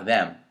about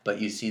them. But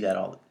you see that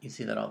all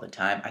the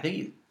time. I think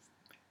you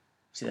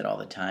see that all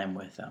the time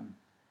with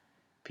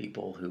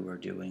people who are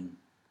doing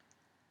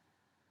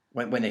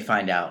when they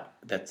find out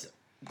that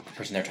the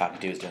person they're talking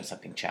to is doing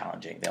something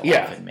challenging, they'll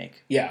often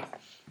make. Yeah.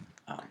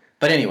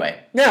 But anyway.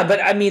 No, but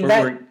I mean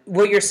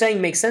what you're saying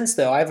makes sense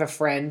though. I have a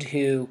friend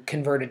who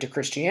converted to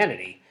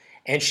Christianity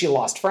and she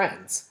lost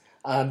friends.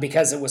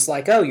 Because it was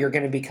like, oh, you're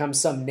going to become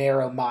some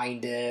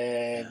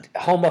narrow-minded,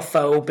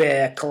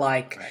 homophobic,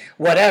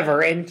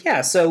 whatever. And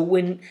yeah, so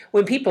when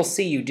people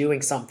see you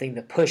doing something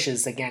that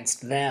pushes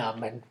against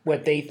them and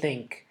what they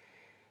think,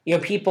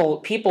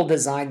 people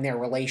design their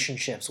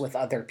relationships with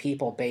other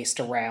people based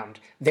around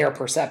their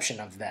perception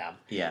of them.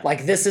 Yeah.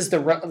 Like this is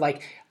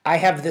I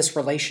have this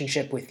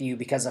relationship with you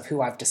because of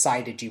who I've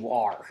decided you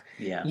are.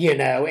 Yeah.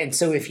 And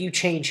so if you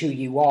change who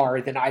you are,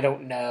 then I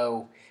don't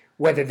know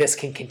whether this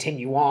can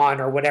continue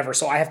on or whatever.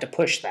 So I have to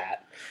push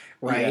that,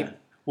 right? Yeah.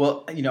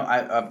 Well,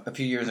 a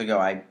few years ago,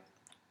 I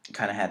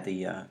kind of had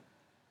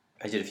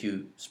I did a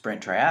few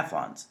sprint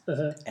triathlons,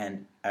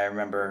 and I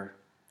remember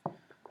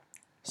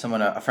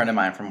a friend of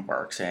mine from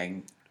work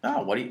saying,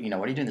 "Oh, what are you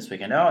doing this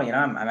weekend?" "Oh,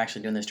 I'm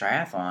actually doing this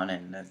triathlon,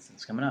 and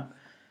it's coming up."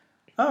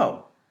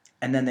 "Oh,"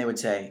 and then they would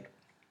say,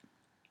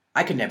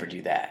 "I could never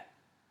do that."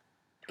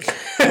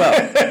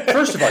 Well,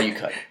 first of all, you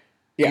could.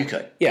 Yeah. You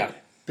could. Yeah.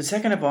 But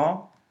second of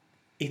all,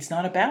 it's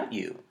not about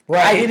you.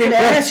 Right. I didn't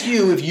ask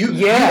you if you.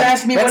 Yeah. You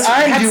asked me what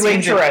I'm doing.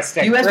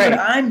 Interesting. You asked me what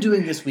I'm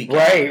doing this weekend.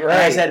 Right. And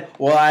I said,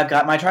 "Well, I've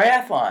got my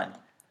triathlon."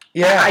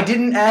 Yeah. I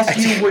didn't ask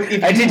you if you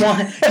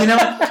want.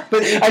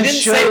 But I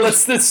didn't say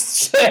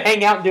let's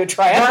hang out and do a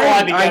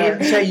triathlon together. I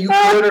didn't say you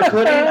could or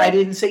couldn't. I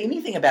didn't say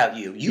anything about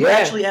you. You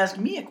actually asked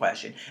me a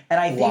question,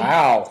 and I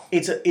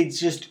think it's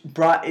just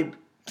brought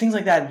things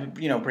like that.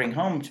 Bring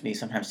home to me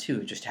sometimes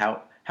too. Just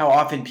how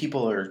often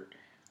people are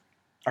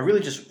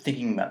really just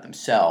thinking about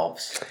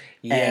themselves.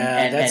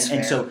 Yeah, that's fair.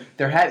 And so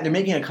they're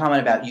making a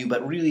comment about you,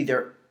 but really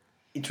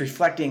it's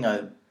reflecting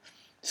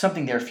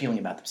something they're feeling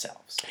about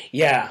themselves.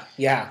 Yeah,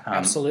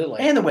 absolutely.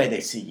 And the way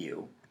they see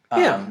you.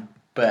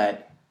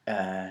 But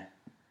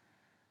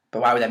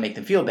why would that make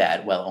them feel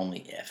bad? Well,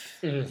 only if.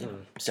 Mm-hmm.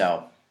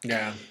 So.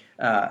 Yeah.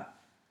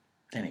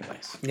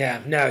 Anyways. Yeah,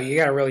 no, you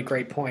got a really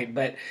great point.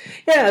 But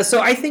yeah,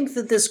 so I think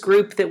that this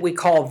group that we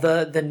call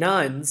the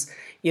nuns,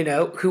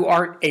 who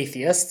aren't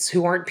atheists,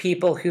 who aren't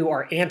people who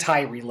are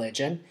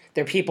anti-religion,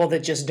 they're people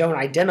that just don't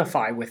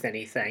identify with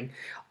anything.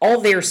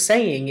 All they're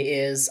saying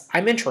is,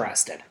 I'm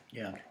interested.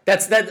 Yeah.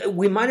 That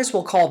we might as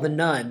well call the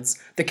nuns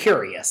the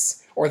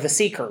curious, or the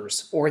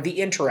seekers, or the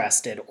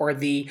interested, or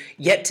the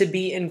yet to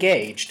be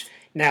engaged.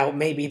 Now,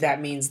 maybe that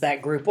means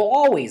that group will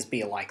always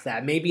be like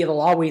that. Maybe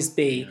it'll always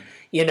be,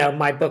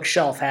 my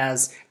bookshelf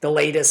has the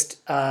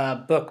latest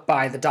book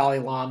by the Dalai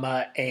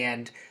Lama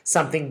and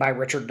something by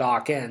Richard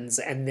Dawkins,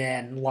 and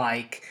then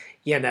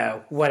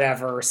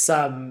whatever,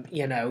 some,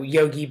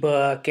 yogi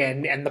book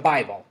and the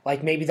Bible.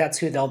 Like maybe that's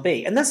who they'll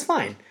be. And that's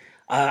fine.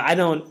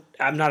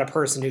 I'm not a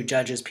person who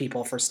judges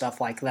people for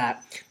stuff like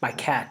that. My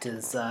cat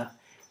is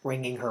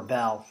ringing her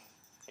bell.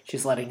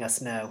 She's letting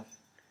us know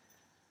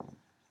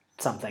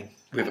something.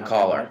 We have a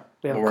caller.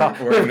 We have a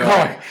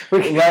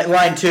caller.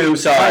 Line 2,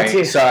 sorry. Line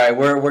 2. Sorry,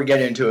 we're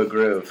getting into a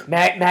groove.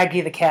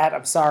 Maggie the cat,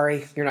 I'm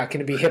sorry. You're not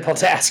going to be able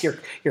to ask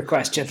your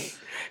question.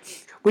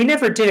 We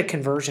never did a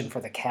conversion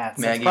for the cats.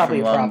 Maggie That's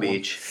from Long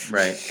Beach.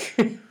 Right.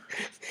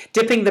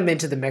 Dipping them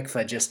into the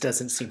mikveh just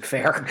doesn't seem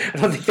fair. I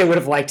don't think they would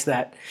have liked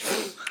that.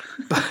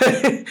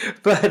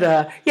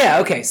 But yeah,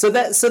 okay. So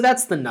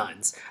that's the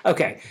nuns.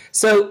 Okay,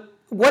 so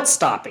what's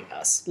stopping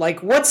us?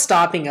 Like, what's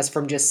stopping us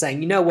from just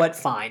saying, you know what,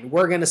 fine,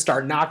 we're going to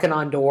start knocking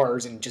on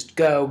doors and just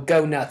go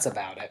nuts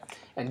about it?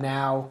 And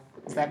now,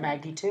 is that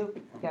Maggie too?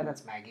 Yeah,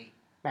 that's Maggie.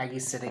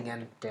 Maggie's sitting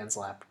in Dan's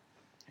lap.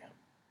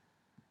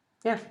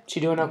 Yeah, she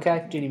doing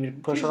okay? Do you need me to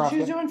push her off?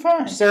 She's doing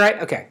fine. She's all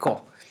right? Okay,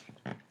 cool.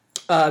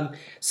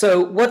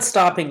 So what's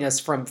stopping us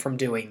from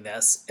doing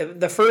this?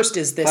 The first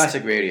is this...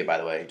 Classic radio, by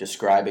the way,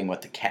 describing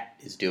what the cat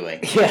is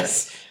doing.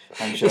 Yes.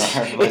 I'm sure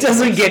it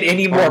doesn't get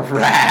any more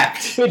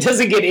wrapped. It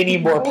doesn't get any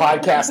more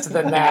podcast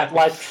than that.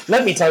 Like,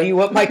 let me tell you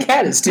what my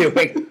cat is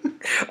doing.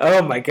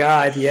 Oh my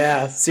God,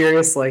 yeah,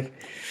 seriously.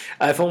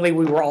 If only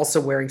we were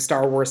also wearing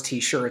Star Wars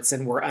T-shirts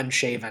and were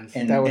unshaven.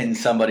 In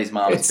somebody's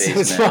mom's basement.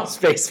 It's mom's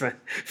basement.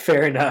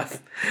 Fair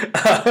enough.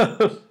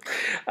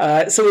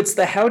 So it's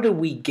the how do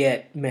we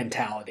get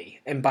mentality.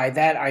 And by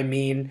that I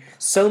mean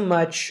so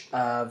much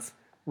of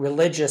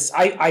religious...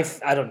 I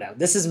don't know.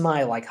 This is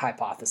my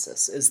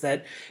hypothesis, is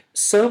that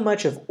so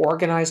much of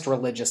organized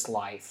religious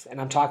life,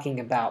 and I'm talking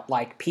about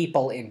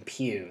people in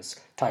pews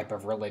type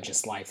of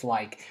religious life,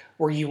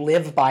 where you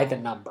live by the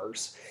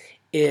numbers,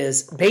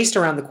 is based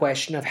around the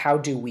question of how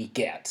do we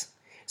get.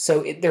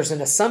 So there's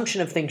an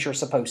assumption of things you're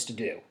supposed to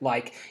do.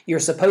 Like, you're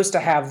supposed to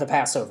have the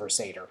Passover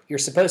Seder. You're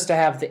supposed to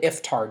have the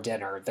Iftar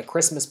dinner, the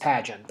Christmas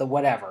pageant, the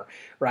whatever,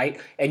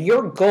 right? And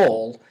your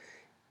goal,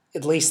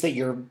 at least that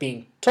you're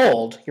being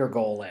told your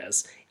goal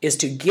is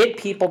to get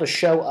people to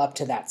show up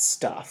to that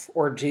stuff.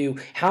 Or to,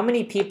 how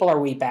many people are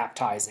we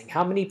baptizing?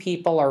 How many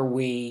people are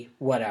we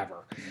whatever?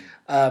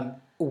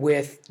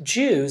 With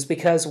Jews,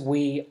 because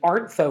we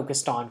aren't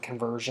focused on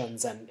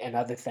conversions and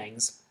other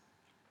things,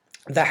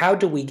 the how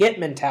do we get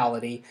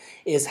mentality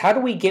is how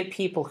do we get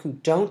people who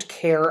don't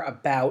care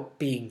about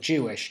being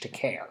Jewish to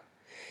care?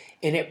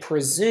 And it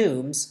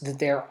presumes that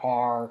there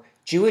are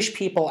Jewish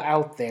people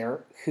out there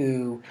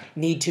who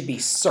need to be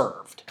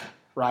served,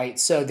 right?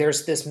 So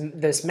there's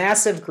this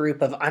massive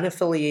group of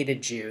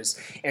unaffiliated Jews,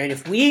 and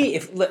if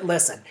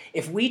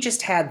we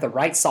just had the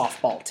right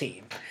softball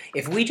team,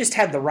 if we just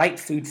had the right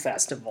food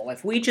festival,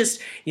 if we just,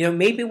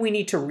 maybe we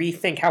need to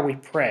rethink how we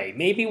pray,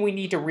 maybe we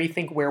need to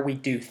rethink where we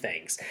do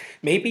things,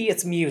 maybe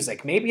it's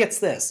music, maybe it's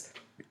this,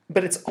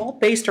 but it's all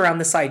based around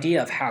this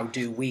idea of how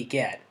do we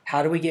get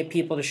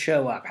people to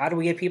show up, how do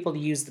we get people to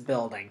use the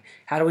building,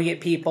 how do we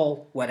get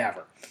people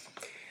whatever.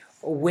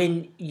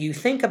 When you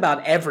think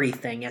about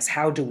everything as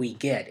how do we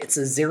get, it's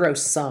a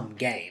zero-sum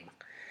game.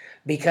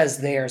 Because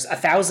there's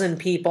 1,000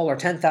 people or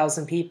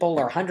 10,000 people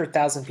or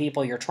 100,000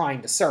 people you're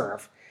trying to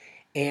serve.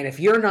 And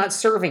if you're not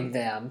serving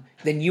them,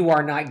 then you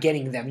are not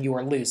getting them, you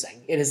are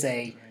losing. It is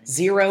a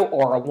 0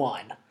 or a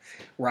 1,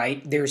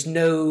 right? There's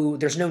no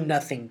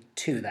nothing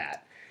to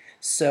that.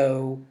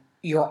 So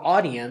your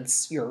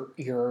audience, your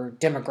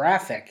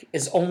demographic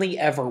is only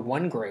ever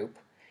one group.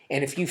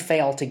 And if you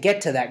fail to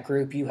get to that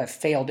group, you have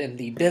failed in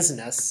the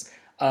business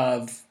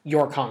of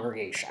your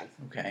congregation.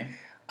 Okay.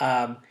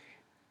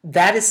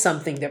 That is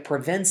something that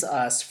prevents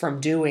us from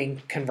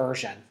doing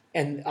conversion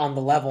and on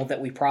the level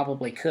that we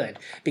probably could,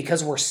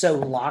 because we're so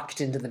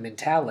locked into the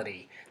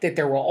mentality that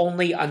there will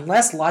only,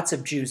 unless lots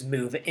of Jews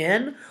move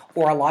in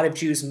or a lot of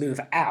Jews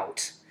move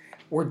out,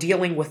 we're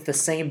dealing with the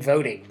same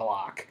voting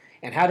block.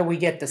 And how do we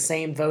get the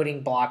same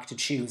voting block to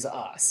choose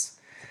us?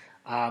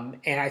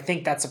 And I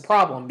think that's a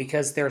problem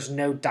because there's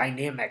no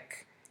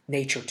dynamic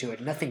nature to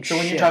it. Nothing So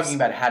when you're talking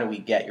about how do we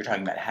get, you're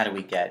talking about how do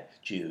we get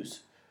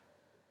Jews?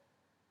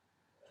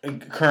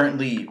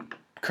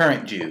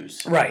 Current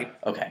Jews. Right.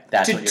 Okay.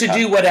 That's to what you're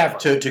do whatever.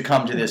 To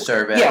come to this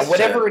service. Yeah,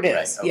 whatever it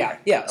is. Right, okay.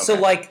 Yeah.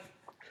 Okay.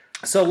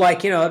 So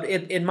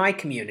in my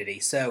community,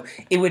 so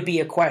it would be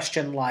a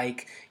question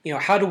like,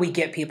 how do we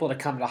get people to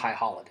come to high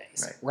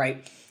holidays?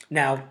 Right?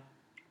 Now,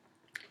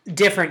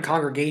 different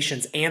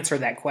congregations answer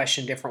that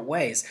question different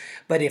ways.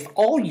 But if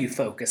all you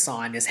focus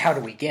on is how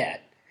do we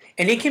get,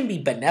 and it can be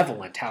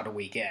benevolent, how do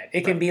we get?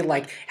 It can be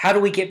like, how do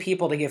we get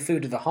people to give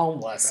food to the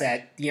homeless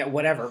at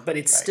whatever? But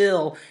it's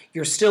still,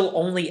 you're still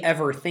only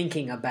ever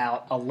thinking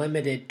about a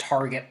limited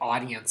target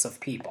audience of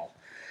people.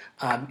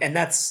 And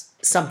that's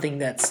something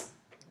that's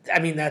I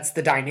mean, that's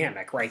the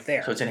dynamic right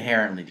there. So it's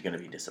inherently going to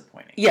be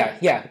disappointing.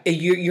 Yeah.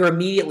 You're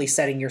immediately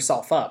setting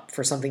yourself up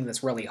for something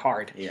that's really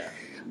hard. Yeah.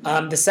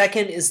 The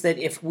second is that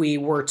if we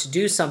were to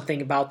do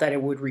something about that,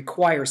 it would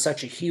require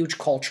such a huge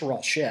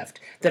cultural shift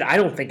that I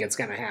don't think it's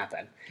going to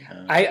happen.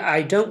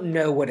 I don't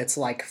know what it's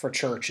like for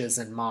churches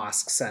and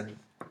mosques and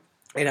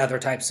other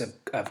types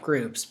of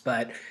groups,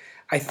 but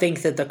I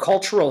think that the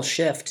cultural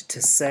shift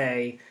to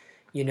say,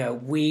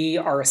 we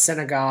are a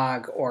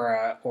synagogue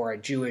or a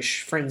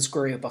Jewish friends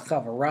group, a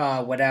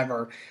chavurah,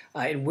 whatever,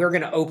 and we're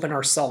going to open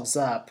ourselves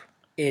up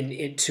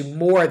into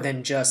more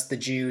than just the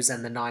Jews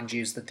and the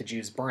non-Jews that the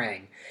Jews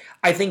bring.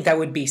 I think that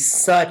would be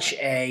such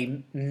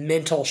a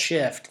mental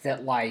shift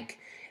that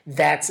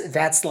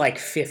that's like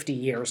 50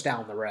 years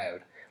down the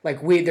road.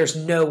 There's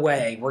no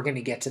way we're going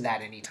to get to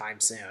that anytime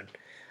soon,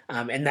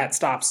 and that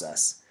stops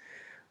us.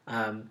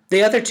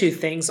 The other two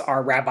things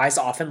are rabbis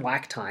often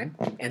lack time,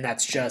 and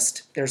that's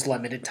just there's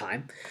limited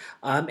time.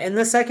 And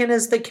the second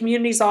is that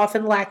communities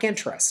often lack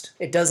interest.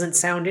 It doesn't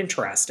sound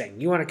interesting.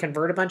 You want to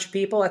convert a bunch of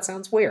people? That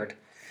sounds weird,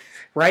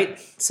 right?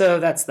 So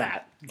that's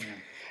that. Yeah.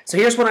 So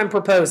here's what I'm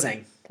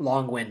proposing,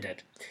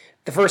 long-winded.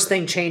 The first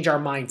thing, change our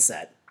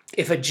mindset.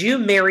 If a Jew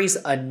marries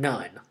a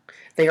nun,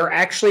 they are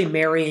actually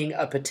marrying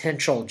a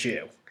potential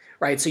Jew.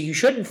 Right, so you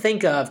shouldn't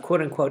think of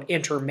quote-unquote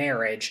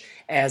intermarriage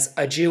as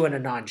a Jew and a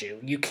non-Jew.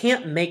 You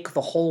can't make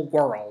the whole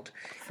world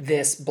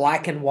this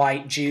black and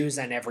white Jews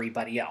and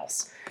everybody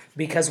else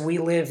because we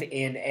live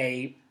in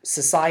a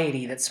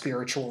society that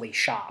spiritually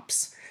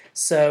shops.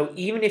 So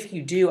even if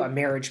you do a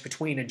marriage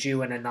between a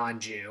Jew and a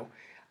non-Jew,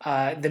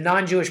 the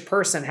non-Jewish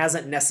person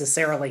hasn't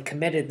necessarily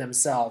committed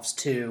themselves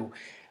to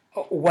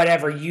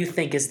whatever you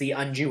think is the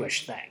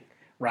un-Jewish thing.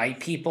 Right?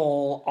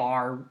 People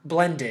are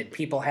blended.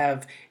 People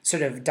have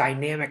sort of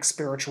dynamic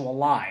spiritual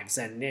lives,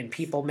 and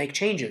people make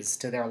changes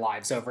to their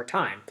lives over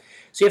time.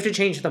 So you have to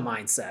change the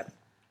mindset.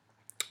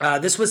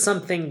 This was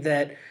something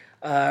that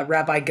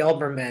Rabbi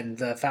Gelberman,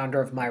 the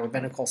founder of my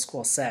rabbinical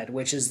school, said,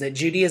 which is that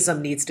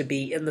Judaism needs to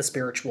be in the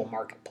spiritual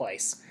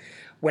marketplace.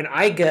 When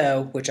I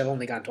go, which I've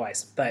only gone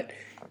twice, but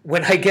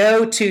when I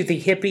go to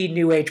the hippie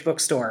New Age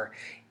bookstore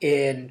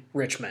in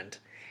Richmond,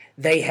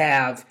 they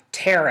have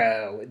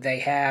tarot. They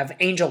have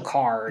angel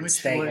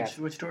cards.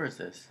 Which store is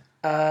this?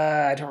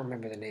 I don't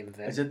remember the name of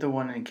it. Is it the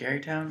one in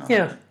Carytown?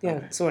 Yeah,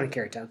 okay. It's the one in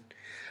Carytown.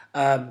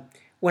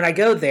 When I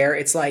go there,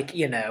 it's like,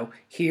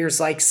 here's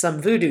like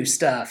some voodoo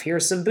stuff.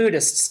 Here's some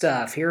Buddhist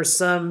stuff. Here's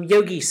some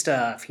yogi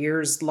stuff.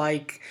 Here's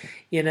not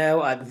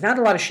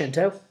a lot of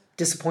Shinto.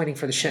 Disappointing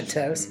for the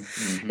Shintos.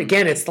 Mm-hmm.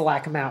 Again, it's the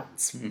lack of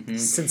mountains. Mm-hmm.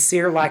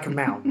 Sincere lack of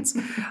mountains.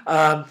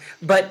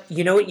 But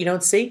you know what you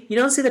don't see? You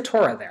don't see the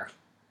Torah there.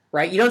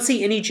 Right? You don't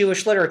see any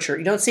Jewish literature.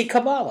 You don't see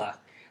Kabbalah.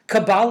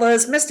 Kabbalah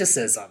is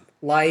mysticism.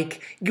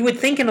 You would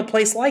think in a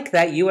place like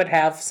that you would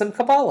have some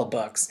Kabbalah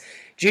books.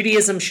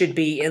 Judaism should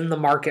be in the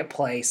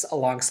marketplace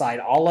alongside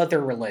all other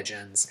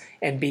religions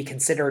and be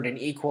considered an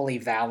equally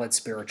valid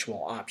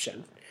spiritual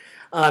option.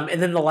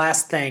 And then the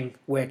last thing,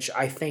 which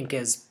I think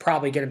is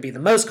probably going to be the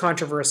most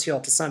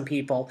controversial to some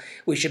people,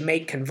 we should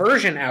make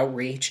conversion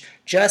outreach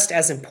just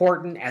as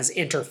important as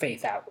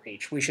interfaith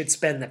outreach. We should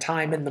spend the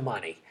time and the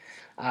money.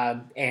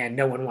 And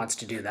no one wants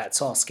to do that,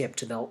 so I'll skip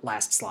to the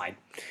last slide.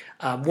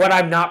 What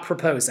I'm not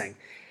proposing,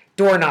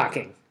 door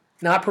knocking.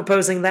 Not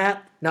proposing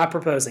that.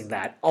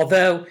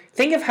 Although,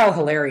 think of how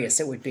hilarious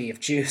it would be if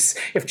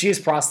Jews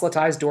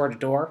proselytized door to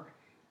door.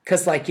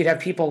 Because, you'd have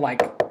people,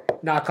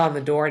 knock on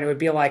the door, and it would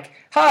be like,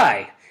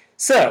 "Hi,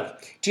 so,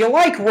 do you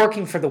like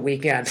working for the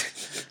weekend?"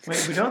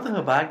 Wait, but don't the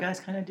Chabad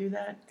guys kind of do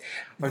that?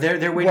 Or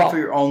they're waiting for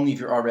your only if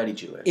you're already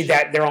Jewish?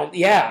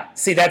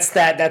 See, that's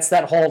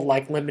that whole,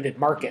 limited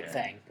market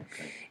thing.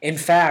 In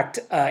fact,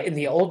 in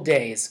the old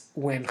days,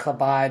 when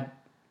Chabad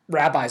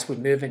rabbis would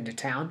move into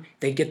town,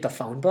 they'd get the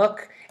phone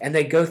book, and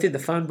they'd go through the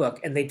phone book,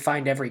 and they'd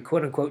find every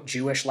quote-unquote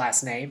Jewish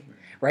last name,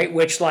 right?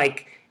 Which,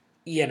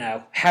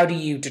 how do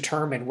you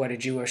determine what a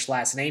Jewish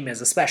last name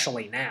is,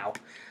 especially now?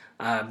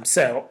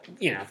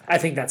 I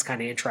think that's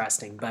kind of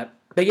interesting. But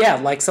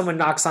yeah, someone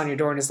knocks on your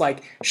door and is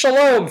like,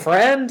 "Shalom,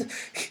 friend.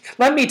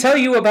 Let me tell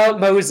you about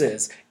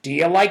Moses. Do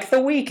you like the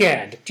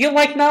weekend? Do you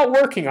like not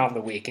working on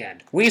the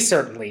weekend? We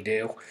certainly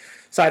do."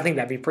 So I think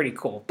that'd be pretty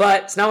cool.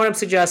 But it's not what I'm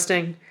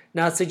suggesting.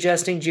 Not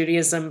suggesting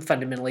Judaism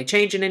fundamentally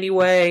change in any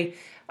way.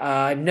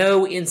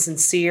 No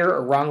insincere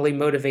or wrongly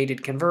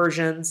motivated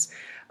conversions.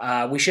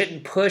 We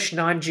shouldn't push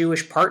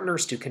non-Jewish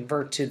partners to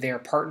convert to their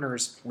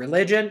partner's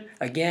religion.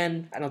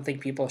 Again, I don't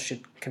think people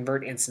should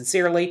convert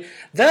insincerely.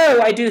 Though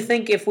I do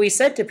think if we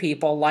said to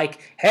people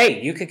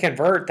 "Hey, you could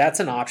convert,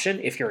 that's an option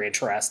if you're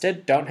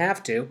interested, don't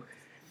have to."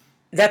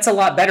 That's a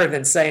lot better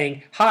than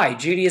saying, "Hi,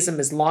 Judaism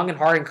is long and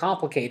hard and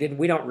complicated.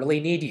 We don't really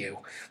need you,"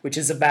 which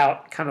is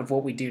about kind of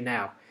what we do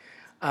now.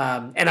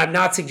 And I'm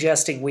not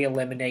suggesting we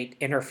eliminate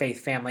interfaith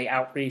family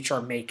outreach or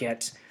make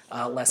it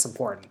less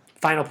important.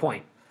 Final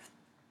point.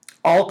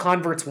 All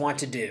converts want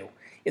to do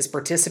is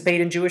participate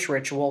in Jewish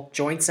ritual,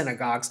 join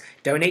synagogues,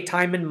 donate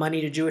time and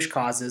money to Jewish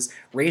causes,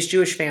 raise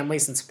Jewish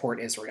families, and support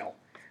Israel.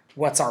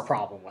 What's our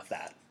problem with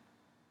that?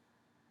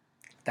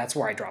 That's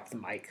where I dropped the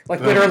mic. Like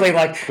Boom. literally,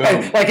 like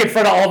Boom. like in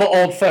front of all the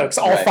old folks,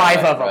 all Right,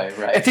 five right, of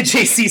them right. at the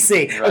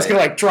JCC. I was Right.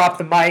 gonna like drop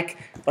the mic.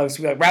 I was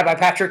gonna be like, Rabbi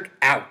Patrick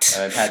out.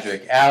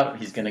 Patrick out.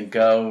 He's gonna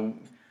go.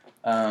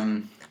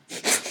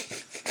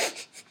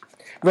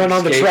 Run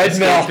on the escape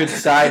treadmill through the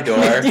side door,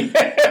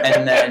 Yeah.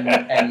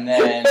 and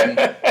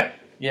then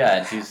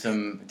yeah, do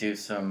some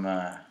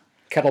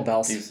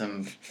kettlebells. do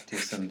some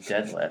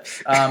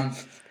deadlifts.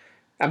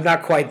 I'm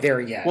not quite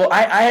there yet. Well,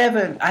 I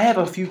have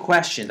a few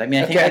questions. I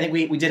mean, I think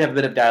we did have a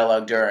bit of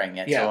dialogue during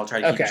it, Yeah. so I'll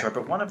try to keep it Okay. short.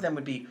 But one of them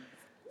would be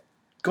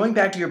going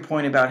back to your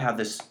point about how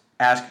this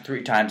ask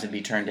 3 times and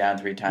be turned down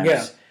 3 times.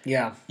 Yeah.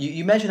 Yeah.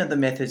 You mentioned that the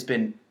myth has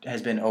been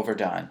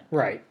overdone,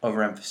 Right.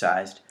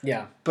 overemphasized.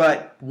 Yeah.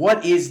 But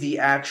what is the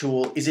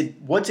actual?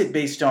 What's it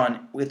based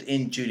on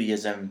within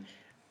Judaism?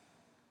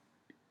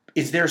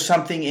 Is there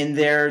something in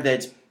there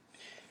that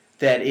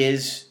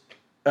is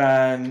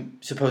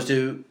supposed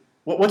to?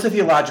 What's the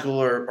theological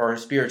or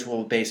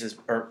spiritual basis,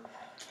 or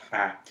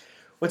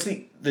what's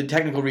the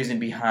technical reason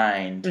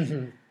behind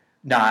Mm-hmm.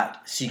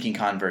 not seeking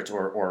converts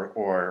or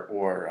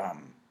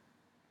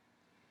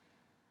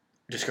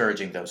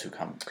discouraging those who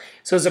come?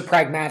 So it's a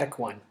pragmatic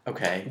one.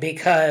 Okay.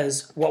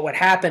 Because what would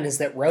happen is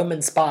that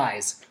Roman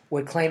spies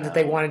would claim that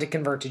they wanted to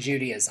convert to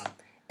Judaism.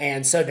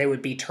 And so they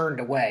would be turned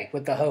away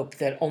with the hope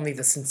that only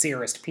the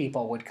sincerest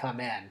people would come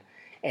in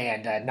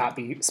and not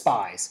be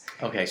spies.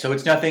 Okay, so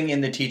it's nothing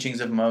in the teachings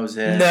of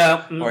Moses?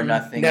 No. Or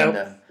nothing no, in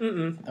the...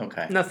 Mm-mm.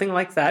 Okay. Nothing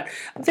like that.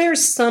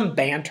 There's some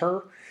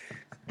banter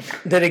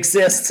that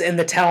exists in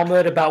the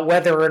Talmud about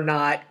whether or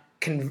not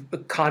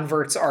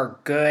converts are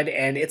good,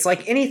 and it's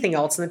like anything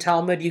else in the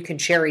Talmud, you can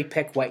cherry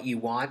pick what you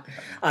want,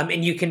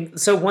 and you can.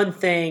 So one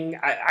thing,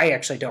 I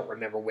actually don't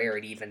remember where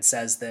it even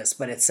says this,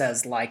 but it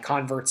says like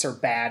converts are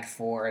bad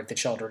for the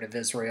children of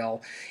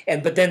Israel,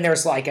 but then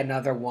there's like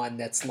another one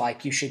that's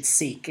like you should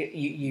seek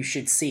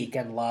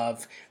and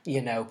love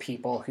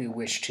people who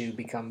wish to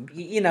become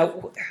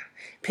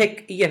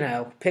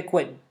pick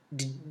what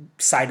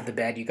side of the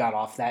bed you got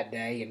off that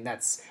day, and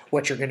that's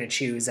what you're going to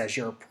choose as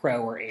your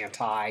pro or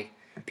anti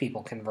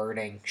people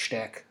converting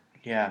shtick.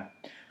 Yeah.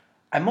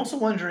 I'm also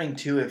wondering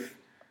too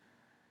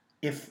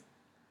if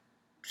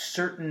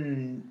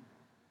certain,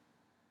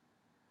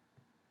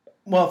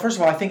 well, first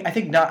of all, I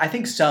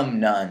think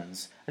some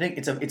nuns, I think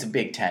it's a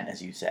big tent,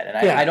 as you said, and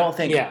I don't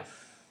think,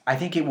 I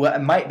think it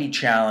might be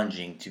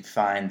challenging to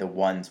find the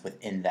ones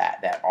within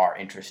that are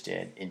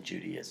interested in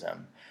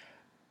Judaism.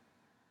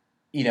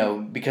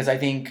 Because I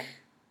think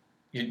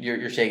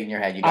you're shaking your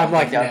head. You don't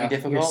think that would be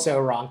difficult? You're so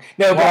wrong.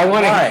 No, but I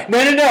want to.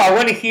 No. I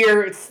want to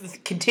hear.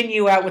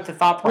 Continue out with the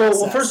thought process.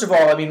 Well, first of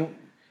all, I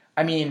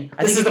mean,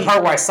 this is the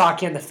part where I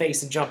sock you in the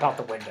face and jump out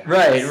the window.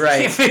 Right.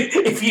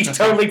 if you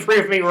totally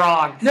prove me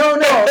wrong. No.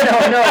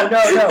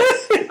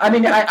 I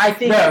mean, I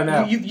think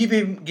No. You've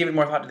been given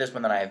more thought to this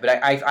one than I have,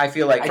 but I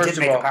feel like first I did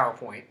of all, make a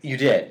PowerPoint. You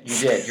did.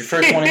 Your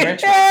first one in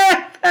Richmond.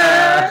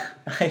 I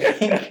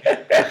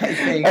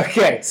think.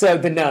 Okay, so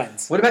the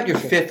nuns. What about your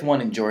 5th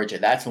one in Georgia?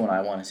 That's the one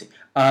I want to see.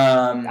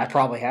 I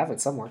probably have it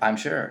somewhere. I'm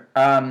sure.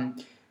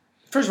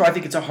 First of all, I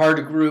think it's a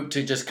hard group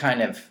to just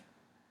kind of,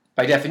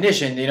 by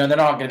definition, they're not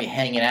going to be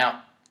hanging out,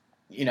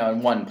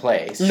 in one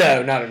place.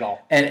 No, not at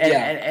all. And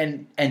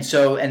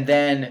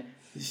then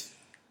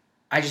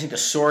I just think the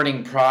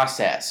sorting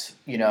process,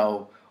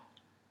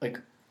 like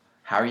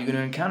how are you going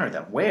to encounter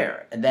them?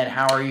 Where? And then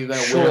how are you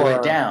going to whittle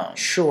it down?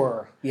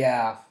 Sure.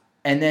 Yeah.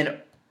 And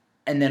then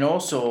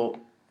also,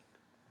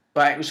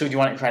 so do you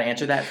want to try to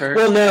answer that first?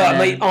 Well,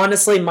 no.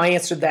 Honestly, my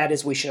answer to that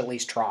is we should at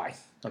least try.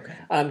 Okay.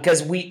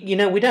 Because we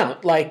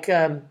don't. Like,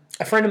 a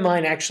friend of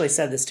mine actually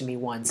said this to me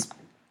once.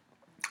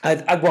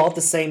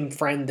 The same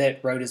friend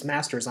that wrote his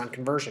master's on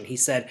conversion. He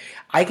said,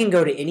 I can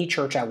go to any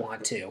church I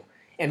want to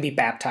and be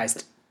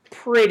baptized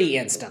pretty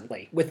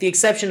instantly, with the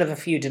exception of a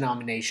few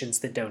denominations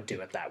that don't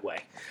do it that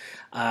way.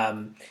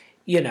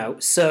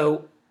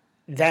 So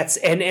that's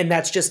and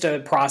that's just a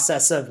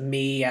process of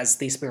me as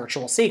the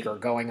spiritual seeker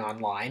going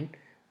online,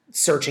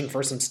 searching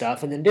for some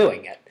stuff and then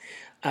doing it.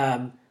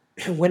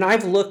 When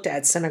I've looked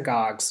at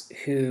synagogues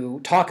who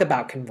talk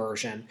about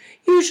conversion,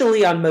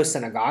 usually on most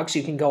synagogues,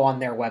 you can go on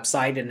their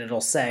website and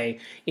it'll say,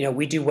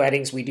 we do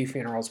weddings, we do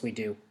funerals, we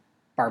do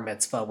bar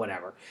mitzvah,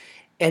 whatever.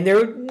 And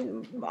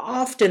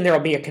there'll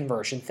be a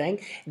conversion thing.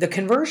 The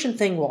conversion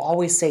thing will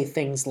always say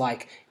things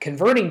like,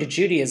 converting to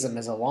Judaism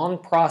is a long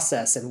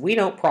process and we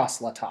don't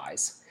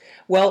proselytize.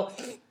 Well,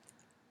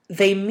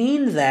 they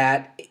mean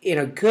that in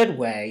a good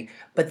way,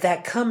 but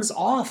that comes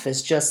off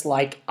as just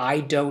like,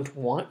 I don't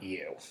want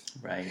you.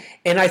 Right.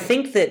 And I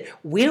think that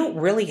we don't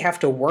really have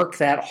to work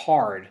that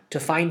hard to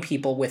find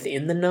people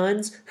within the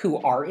nuns who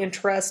are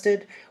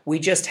interested. We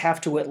just have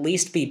to at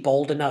least be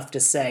bold enough to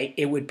say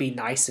it would be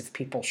nice if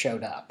people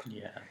showed up.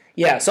 Yeah.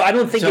 Yeah, so I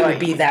don't think it would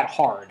be that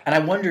hard. And I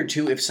wonder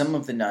too if some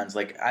of the nuns,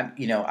 like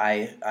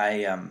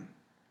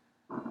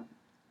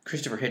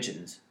Christopher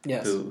Hitchens,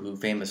 yes, who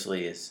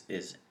famously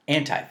is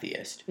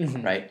anti-theist,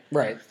 mm-hmm. right?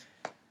 Right.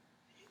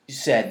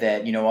 said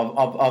that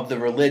of the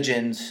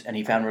religions, and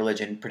he found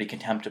religion pretty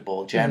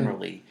contemptible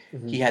generally.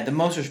 Mm-hmm. He had the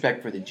most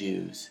respect for the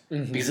Jews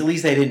because at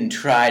least they didn't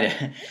try to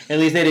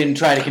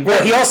convert.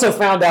 Well, he also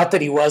found out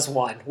that he was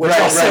one, which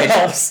also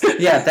helps.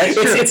 Yeah, that's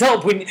true.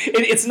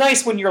 It's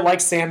nice when you're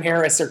like Sam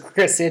Harris or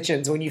Chris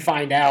Hitchens when you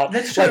find out.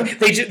 That's true.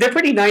 Like, they're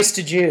pretty nice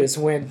to Jews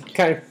when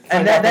kind of.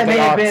 And that may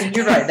have been.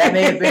 You're right. That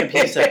may have been a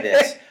piece of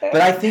this,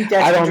 but I think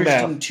that's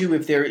interesting too.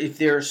 If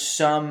there's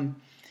some.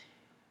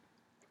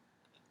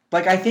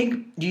 Like,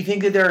 do you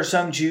think that there are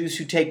some Jews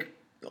who take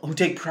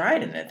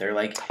pride in it? They're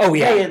like, oh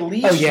yeah, hey, at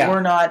least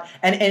we're not,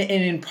 and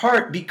in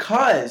part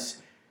because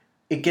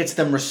it gets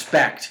them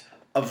respect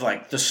of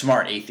like the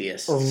smart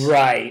atheists.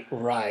 Right.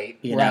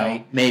 You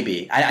know,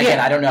 maybe.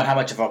 I don't know how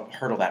much of a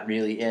hurdle that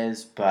really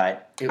is,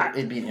 but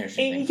it'd be an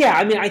interesting thing. Yeah,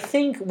 I mean, I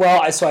think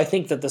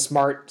that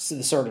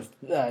the sort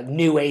of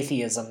new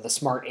atheism, the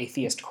smart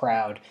atheist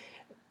crowd,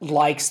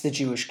 likes the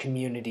Jewish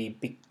community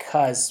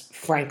because,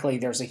 frankly,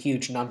 there's a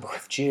huge number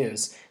of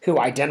Jews who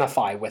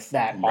identify with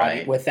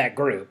that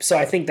group. So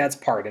I think that's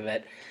part of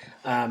it.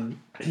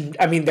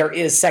 I mean, there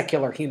is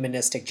secular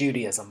humanistic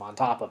Judaism on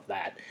top of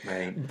that.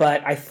 Right.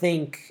 But I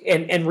think,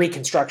 and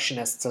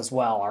Reconstructionists as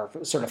well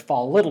sort of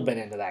fall a little bit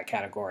into that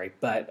category.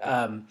 But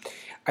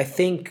I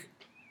think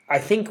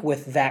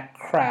with that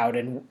crowd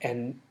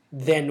and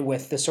then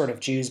with the sort of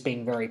Jews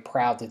being very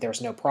proud that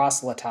there's no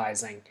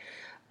proselytizing,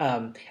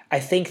 I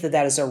think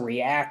that is a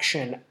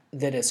reaction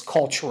that is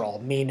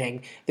cultural,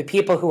 meaning the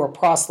people who are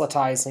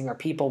proselytizing are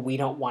people we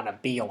don't want to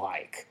be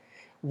like.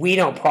 We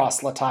don't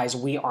proselytize,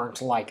 we aren't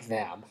like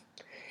them.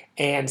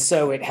 And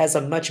so it has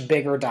a much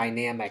bigger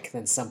dynamic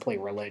than simply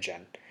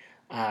religion,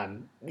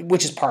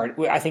 which is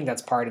I think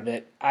that's part of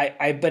it.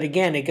 But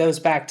again, it goes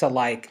back to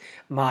like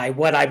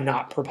what I'm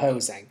not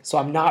proposing. So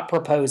I'm not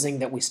proposing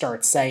that we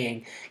start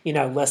saying,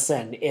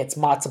 listen, it's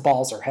matzo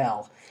balls or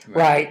hell,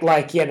 right?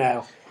 Like,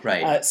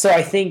 Right. So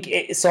I think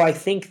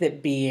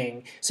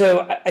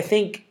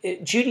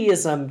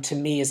Judaism to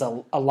me is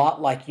a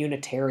lot like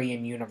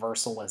Unitarian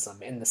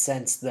Universalism in the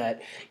sense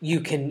that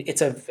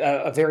it's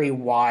a very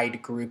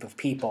wide group of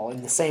people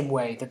in the same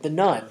way that the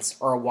nuns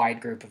are a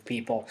wide group of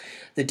people.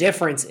 The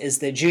difference is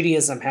that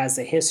Judaism has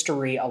a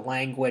history, a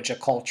language, a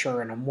culture,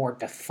 and a more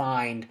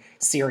defined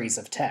series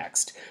of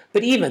text.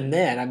 But even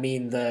then, I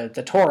mean,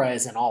 the Torah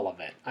isn't all of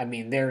it. I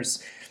mean,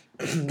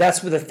 that's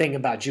the thing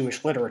about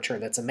Jewish literature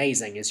that's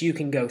amazing is you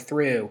can go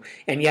through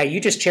and you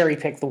just cherry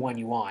pick the one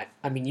you want.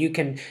 I mean, you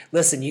can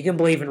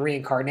believe in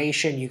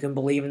reincarnation, you can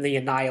believe in the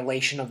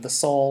annihilation of the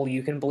soul,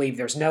 you can believe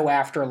there's no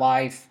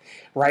afterlife,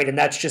 right? And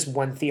that's just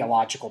one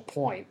theological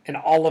point. And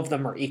all of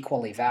them are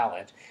equally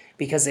valid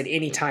because at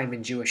any time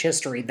in Jewish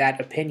history,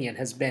 that opinion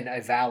has been a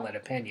valid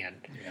opinion.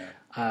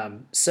 Yeah.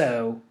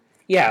 So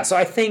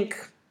I think,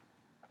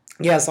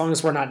 as long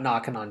as we're not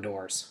knocking on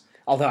doors.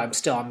 Although I'm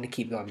going to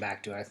keep going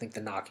back to it. I think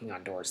the knocking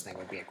on doors thing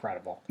would be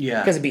incredible.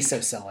 Yeah, because it'd be so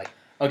silly.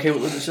 Okay,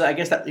 well, so I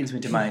guess that leads me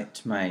to my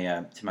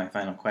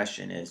final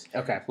question is.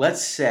 Okay.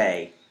 Let's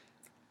say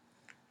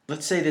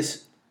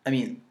this. I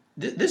mean,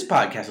 this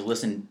podcast is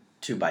listened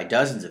to by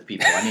dozens of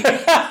people. I mean,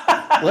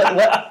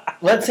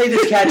 let's say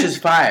this catches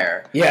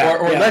fire. Yeah.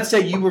 Or let's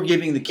say you were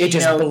giving the keynote. It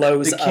just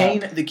blows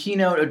up. The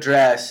keynote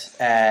address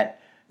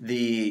at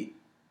the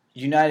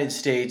United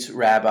States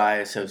Rabbi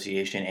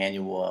Association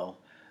annual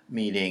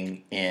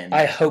meeting in.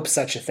 I hope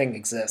such a thing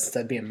exists.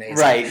 That'd be amazing.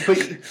 Right,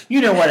 but you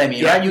know what I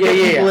mean, right? You get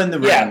people in the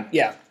room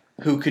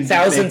who can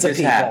thousands make of this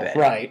people, happen.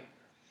 right?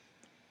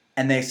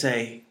 And they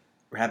say,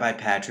 Rabbi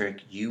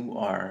Patrick, you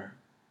are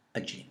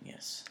a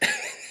genius.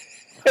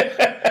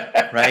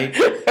 Right?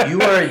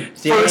 You are a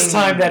first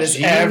time that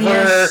has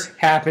ever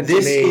happened to me.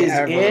 This is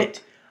ever.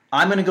 it.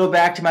 I'm going to go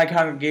back to my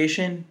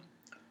congregation.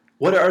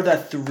 What are the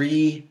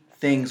 3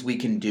 things we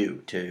can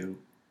do to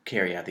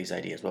carry out these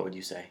ideas? What would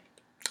you say?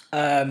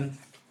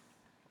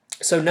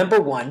 So number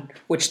 1,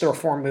 which the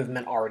Reform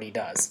movement already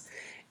does,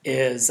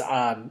 is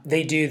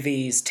they do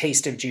these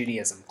Taste of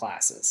Judaism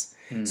classes.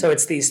 So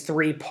it's these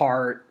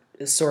 3-part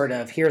sort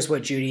of, here's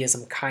what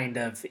Judaism kind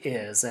of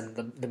is, and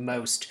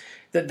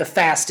the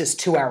fastest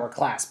 2-hour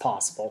class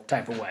possible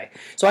type of way.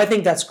 So I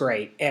think that's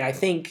great, and I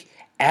think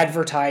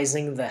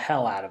advertising the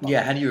hell out of them.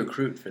 Yeah, how do you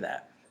recruit for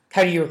that?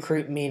 How do you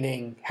recruit,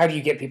 meaning how do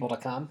you get people to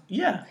come?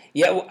 Yeah.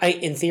 Yeah, well,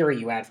 in theory,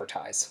 you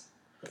advertise.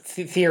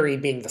 Theory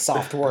being the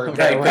soft word,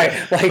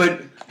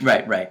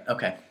 right.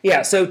 Okay.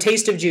 Yeah. So,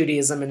 Taste of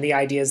Judaism, and the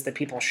idea is that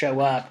people show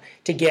up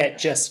to get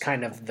just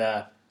kind of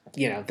the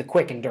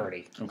quick and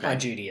dirty on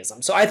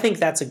Judaism. So, I think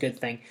that's a good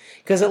thing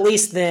because at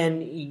least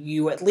then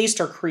you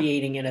are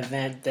creating an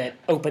event that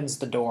opens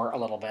the door a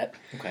little bit.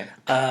 Okay.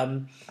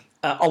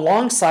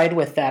 Alongside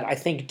with that, I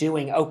think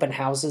doing open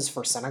houses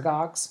for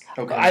synagogues.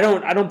 Okay. I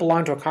don't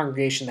belong to a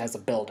congregation that has a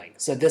building,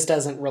 so this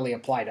doesn't really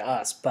apply to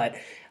us, but.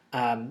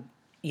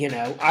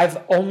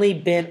 I've only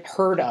been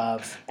heard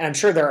of, and I'm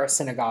sure there are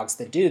synagogues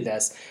that do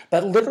this,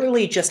 but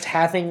literally just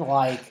having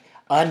like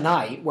a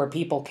night where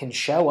people can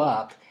show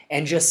up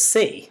and just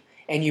see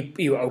and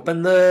you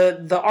open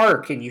the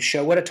ark and you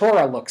show what a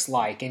Torah looks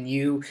like, and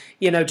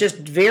just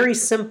very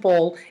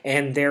simple,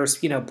 and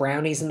there's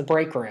brownies in the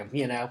break room,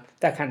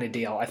 that kind of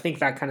deal. I think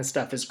that kind of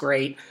stuff is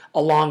great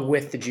along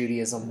with the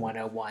Judaism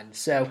 101.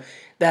 So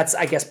that's,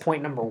 I guess,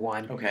 point number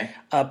one. Okay.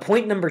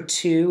 Point number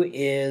two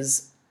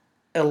is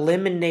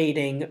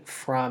eliminating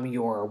from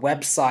your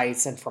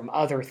websites and from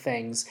other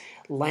things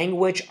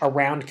language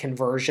around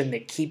conversion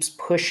that keeps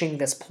pushing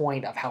this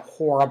point of how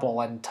horrible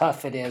and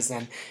tough it is,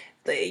 and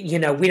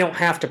we don't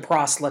have to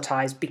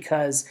proselytize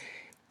because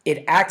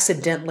it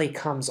accidentally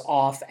comes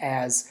off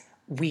as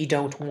we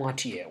don't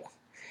want you.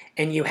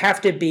 And you have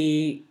to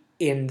be,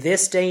 in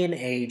this day and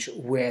age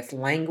with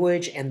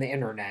language and the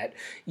internet,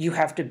 you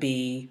have to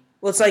be,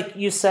 well, it's like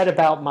you said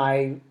about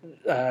my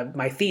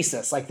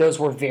thesis. Like, those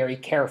were very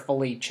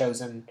carefully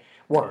chosen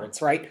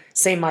words, right?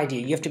 Same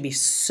idea. You have to be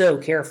so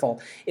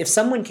careful. If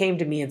someone came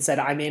to me and said,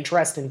 I'm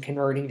interested in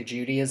converting to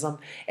Judaism,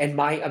 and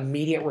my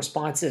immediate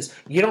response is,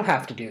 you don't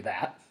have to do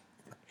that.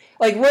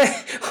 Like,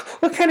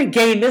 what kind of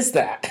game is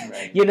that?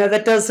 Right.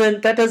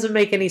 That doesn't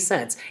make any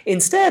sense.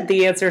 Instead,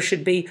 the answer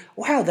should be,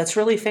 wow, that's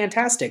really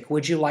fantastic.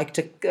 Would you like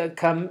to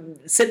come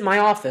sit in my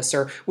office,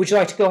 or would you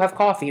like to go have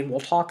coffee and we'll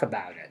talk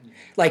about it?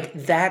 Like,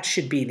 that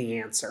should be the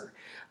answer.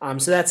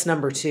 So that's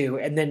number two.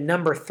 And then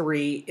number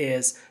three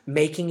is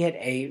making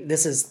it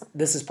this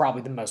is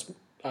probably the most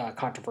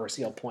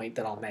controversial point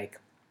that I'll make.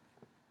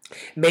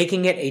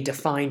 Making it a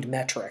defined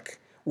metric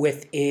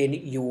within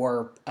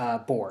your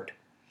board.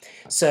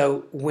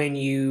 So when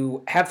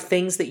you have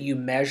things that you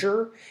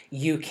measure,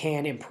 you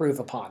can improve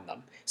upon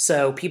them.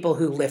 So people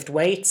who lift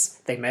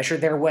weights, they measure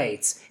their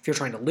weights. If you're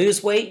trying to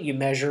lose weight, you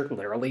measure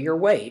literally your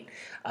weight.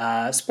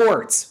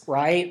 Sports,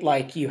 right?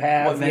 Like, you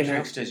have. What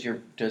metrics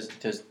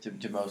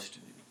do most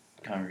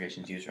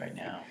congregations use right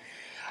now?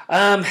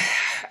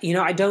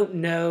 I don't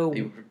know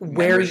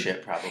where.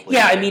 Membership, probably.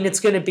 Yeah, I mean,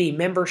 it's going to be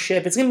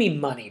membership. It's going to be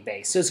money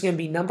based. So it's going to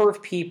be number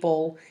of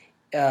people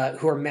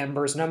who are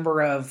members,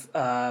 number of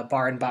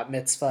bar and bat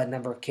mitzvah,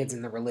 number of kids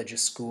in the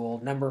religious school,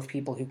 number of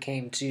people who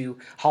came to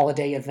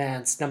holiday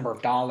events, number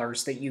of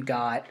dollars that you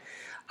got,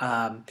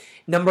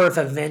 number of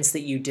events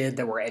that you did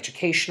that were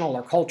educational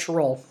or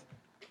cultural.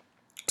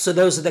 So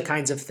those are the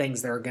kinds of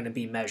things that are going to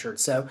be measured.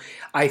 So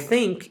I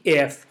think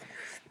if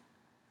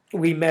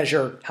we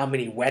measure how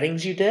many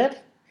weddings you did,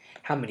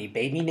 how many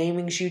baby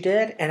namings you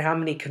did, and how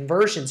many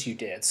conversions you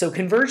did. So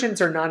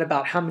conversions are not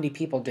about how many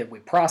people did we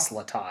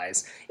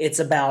proselytize. It's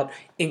about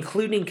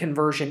including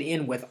conversion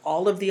in with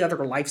all of the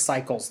other life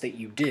cycles that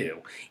you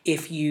do.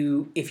 If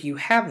you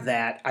have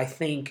that, I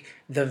think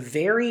the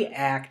very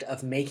act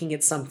of making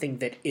it something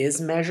that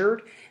is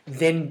measured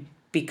then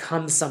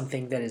becomes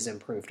something that is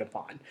improved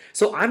upon.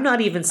 So I'm not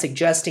even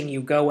suggesting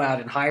you go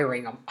out and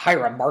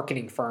hire a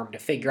marketing firm to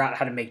figure out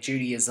how to make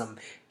Judaism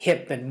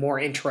hip and more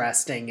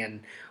interesting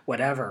and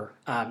whatever.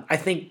 I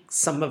think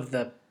some of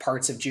the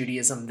parts of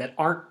Judaism that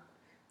aren't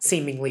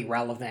seemingly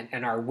relevant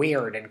and are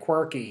weird and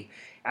quirky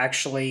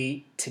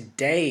actually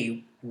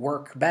today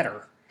work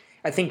better.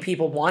 I think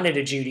people wanted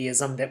a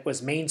Judaism that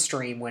was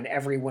mainstream when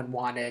everyone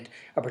wanted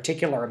a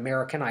particular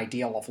American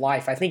ideal of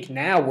life. I think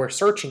now we're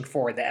searching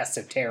for the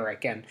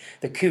esoteric and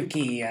the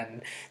kooky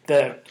and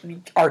the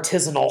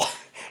artisanal,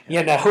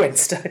 and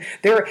stuff.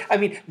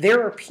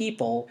 There are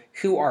people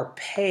who are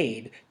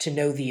paid to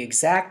know the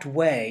exact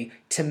way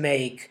to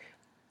make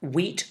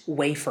wheat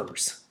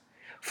wafers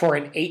for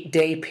an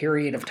 8-day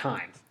period of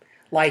time.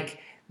 Like,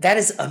 that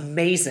is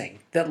amazing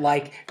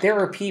that, there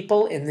are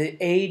people in the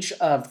age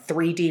of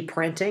 3D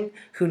printing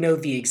who know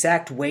the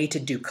exact way to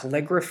do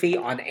calligraphy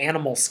on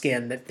animal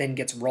skin that then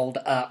gets rolled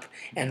up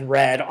and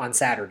read on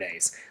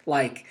Saturdays.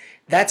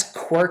 That's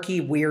quirky,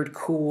 weird,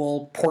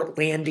 cool,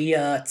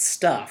 Portlandia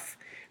stuff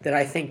that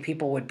I think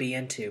people would be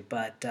into.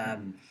 But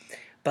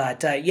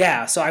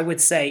so I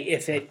would say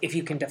if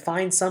you can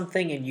define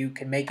something and you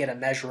can make it a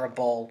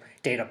measurable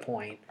data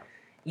point,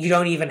 you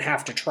don't even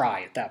have to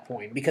try at that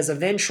point, because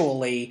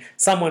eventually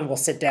someone will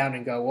sit down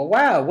and go, well,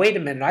 wow, wait a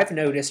minute, I've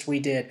noticed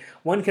we did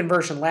 1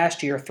 conversion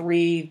last year,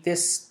 3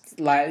 this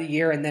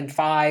year, and then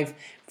 5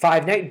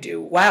 next.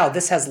 Wow,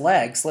 this has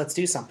legs. Let's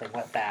do something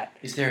with that.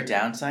 Is there a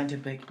downside to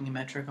making a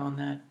metric on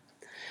that?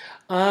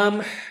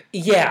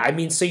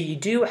 Yeah, so you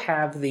do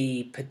have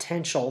the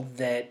potential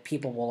that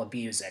people will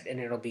abuse it, and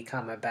it'll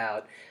become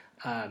about,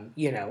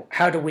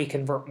 how do we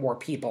convert more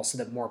people so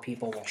that more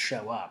people will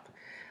show up?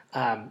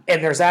 And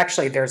there's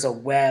a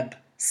web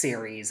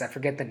series, I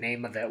forget the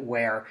name of it,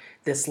 where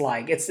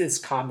it's this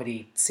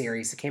comedy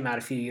series that came out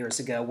a few years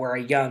ago, where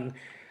a young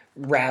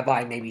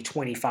rabbi, maybe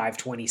 25,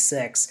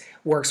 26,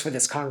 works for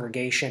this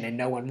congregation and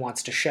no one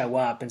wants to show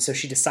up, and so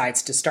she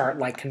decides to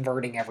start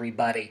converting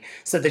everybody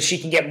so that she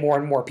can get more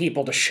and more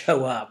people to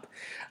show up.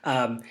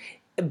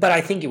 But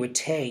I think it would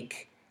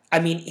take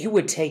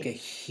a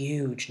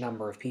huge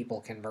number of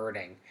people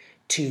converting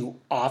to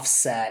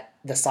offset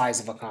the size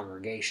of a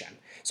congregation.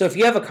 So if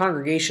you have a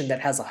congregation that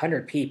has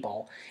 100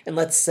 people, and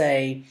let's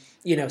say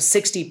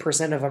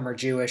 60% of them are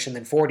Jewish and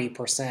then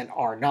 40%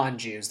 are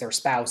non-Jews, their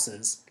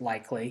spouses,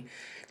 likely.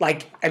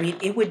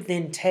 It would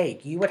then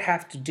you would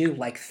have to do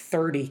like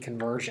 30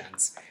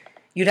 conversions.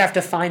 You'd have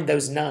to find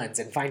those nuns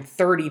and find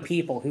 30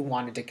 people who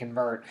wanted to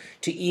convert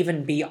to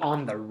even be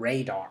on the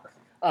radar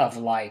of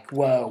like,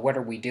 whoa, what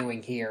are we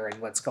doing here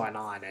and what's going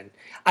on? And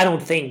I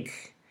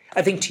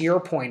think to your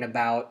point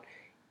about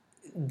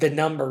the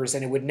numbers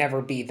and it would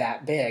never be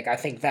that big, I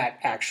think that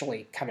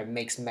actually kind of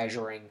makes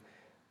measuring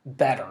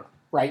better,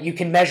 right? You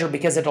can measure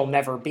because it'll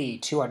never be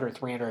 200,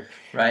 300.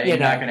 Right, you're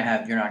not going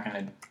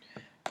to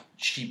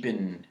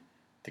cheapen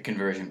the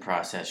conversion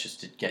process just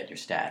to get your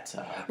stats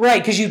up.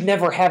 Right, because you'd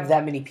never have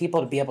that many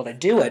people to be able to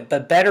do it.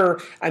 But better,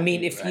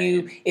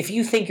 if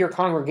you think your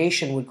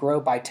congregation would grow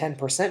by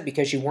 10%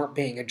 because you weren't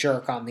being a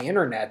jerk on the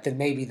internet, then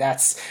maybe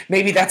that's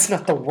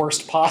not the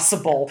worst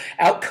possible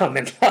outcome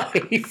in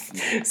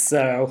life.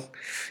 So,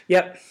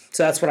 yep.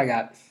 So that's what I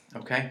got.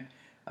 Okay.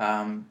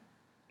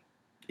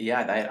 Yeah,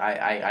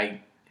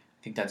 I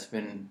think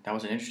that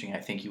was interesting. I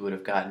think you would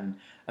have gotten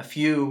a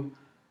few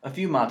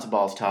matzo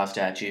balls tossed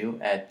at you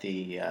at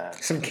the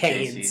some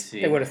canes.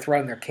 JCC. They would have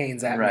thrown their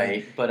canes at me,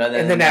 right? But other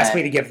and than then asked that,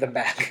 me to give them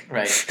back,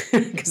 right?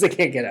 Because they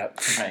can't get up.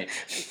 Right.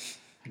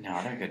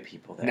 No, they're good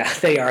people. There. No,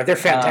 they are. They're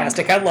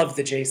fantastic. I love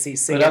the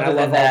JCC. But other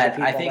than that,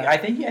 I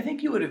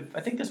think you would have. I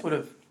think this would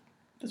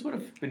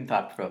have been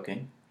thought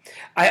provoking.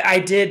 I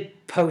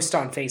did post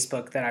on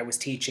Facebook that I was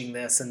teaching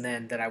this, and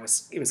then that it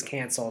was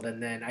canceled,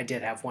 and then I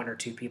did have one or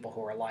two people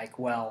who were like,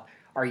 "Well,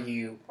 are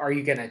you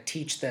going to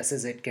teach this?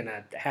 Is it going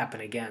to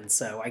happen again?"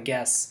 So I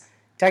guess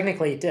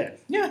technically it did.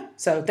 Yeah.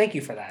 So thank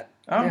you for that.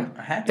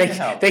 Happy to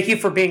help. Thank you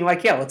for being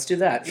like, yeah, let's do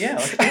that. Yeah,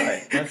 let's do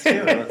it. Let's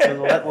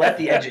do it. Let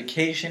the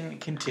education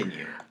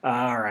continue.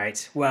 All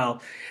right.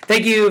 Well,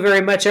 thank you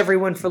very much,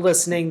 everyone, for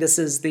listening. This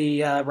is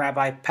the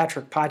Rabbi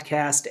Patrick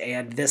Podcast,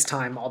 and this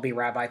time I'll be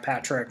Rabbi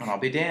Patrick. And I'll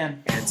be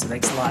Dan. And so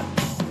thanks a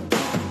lot.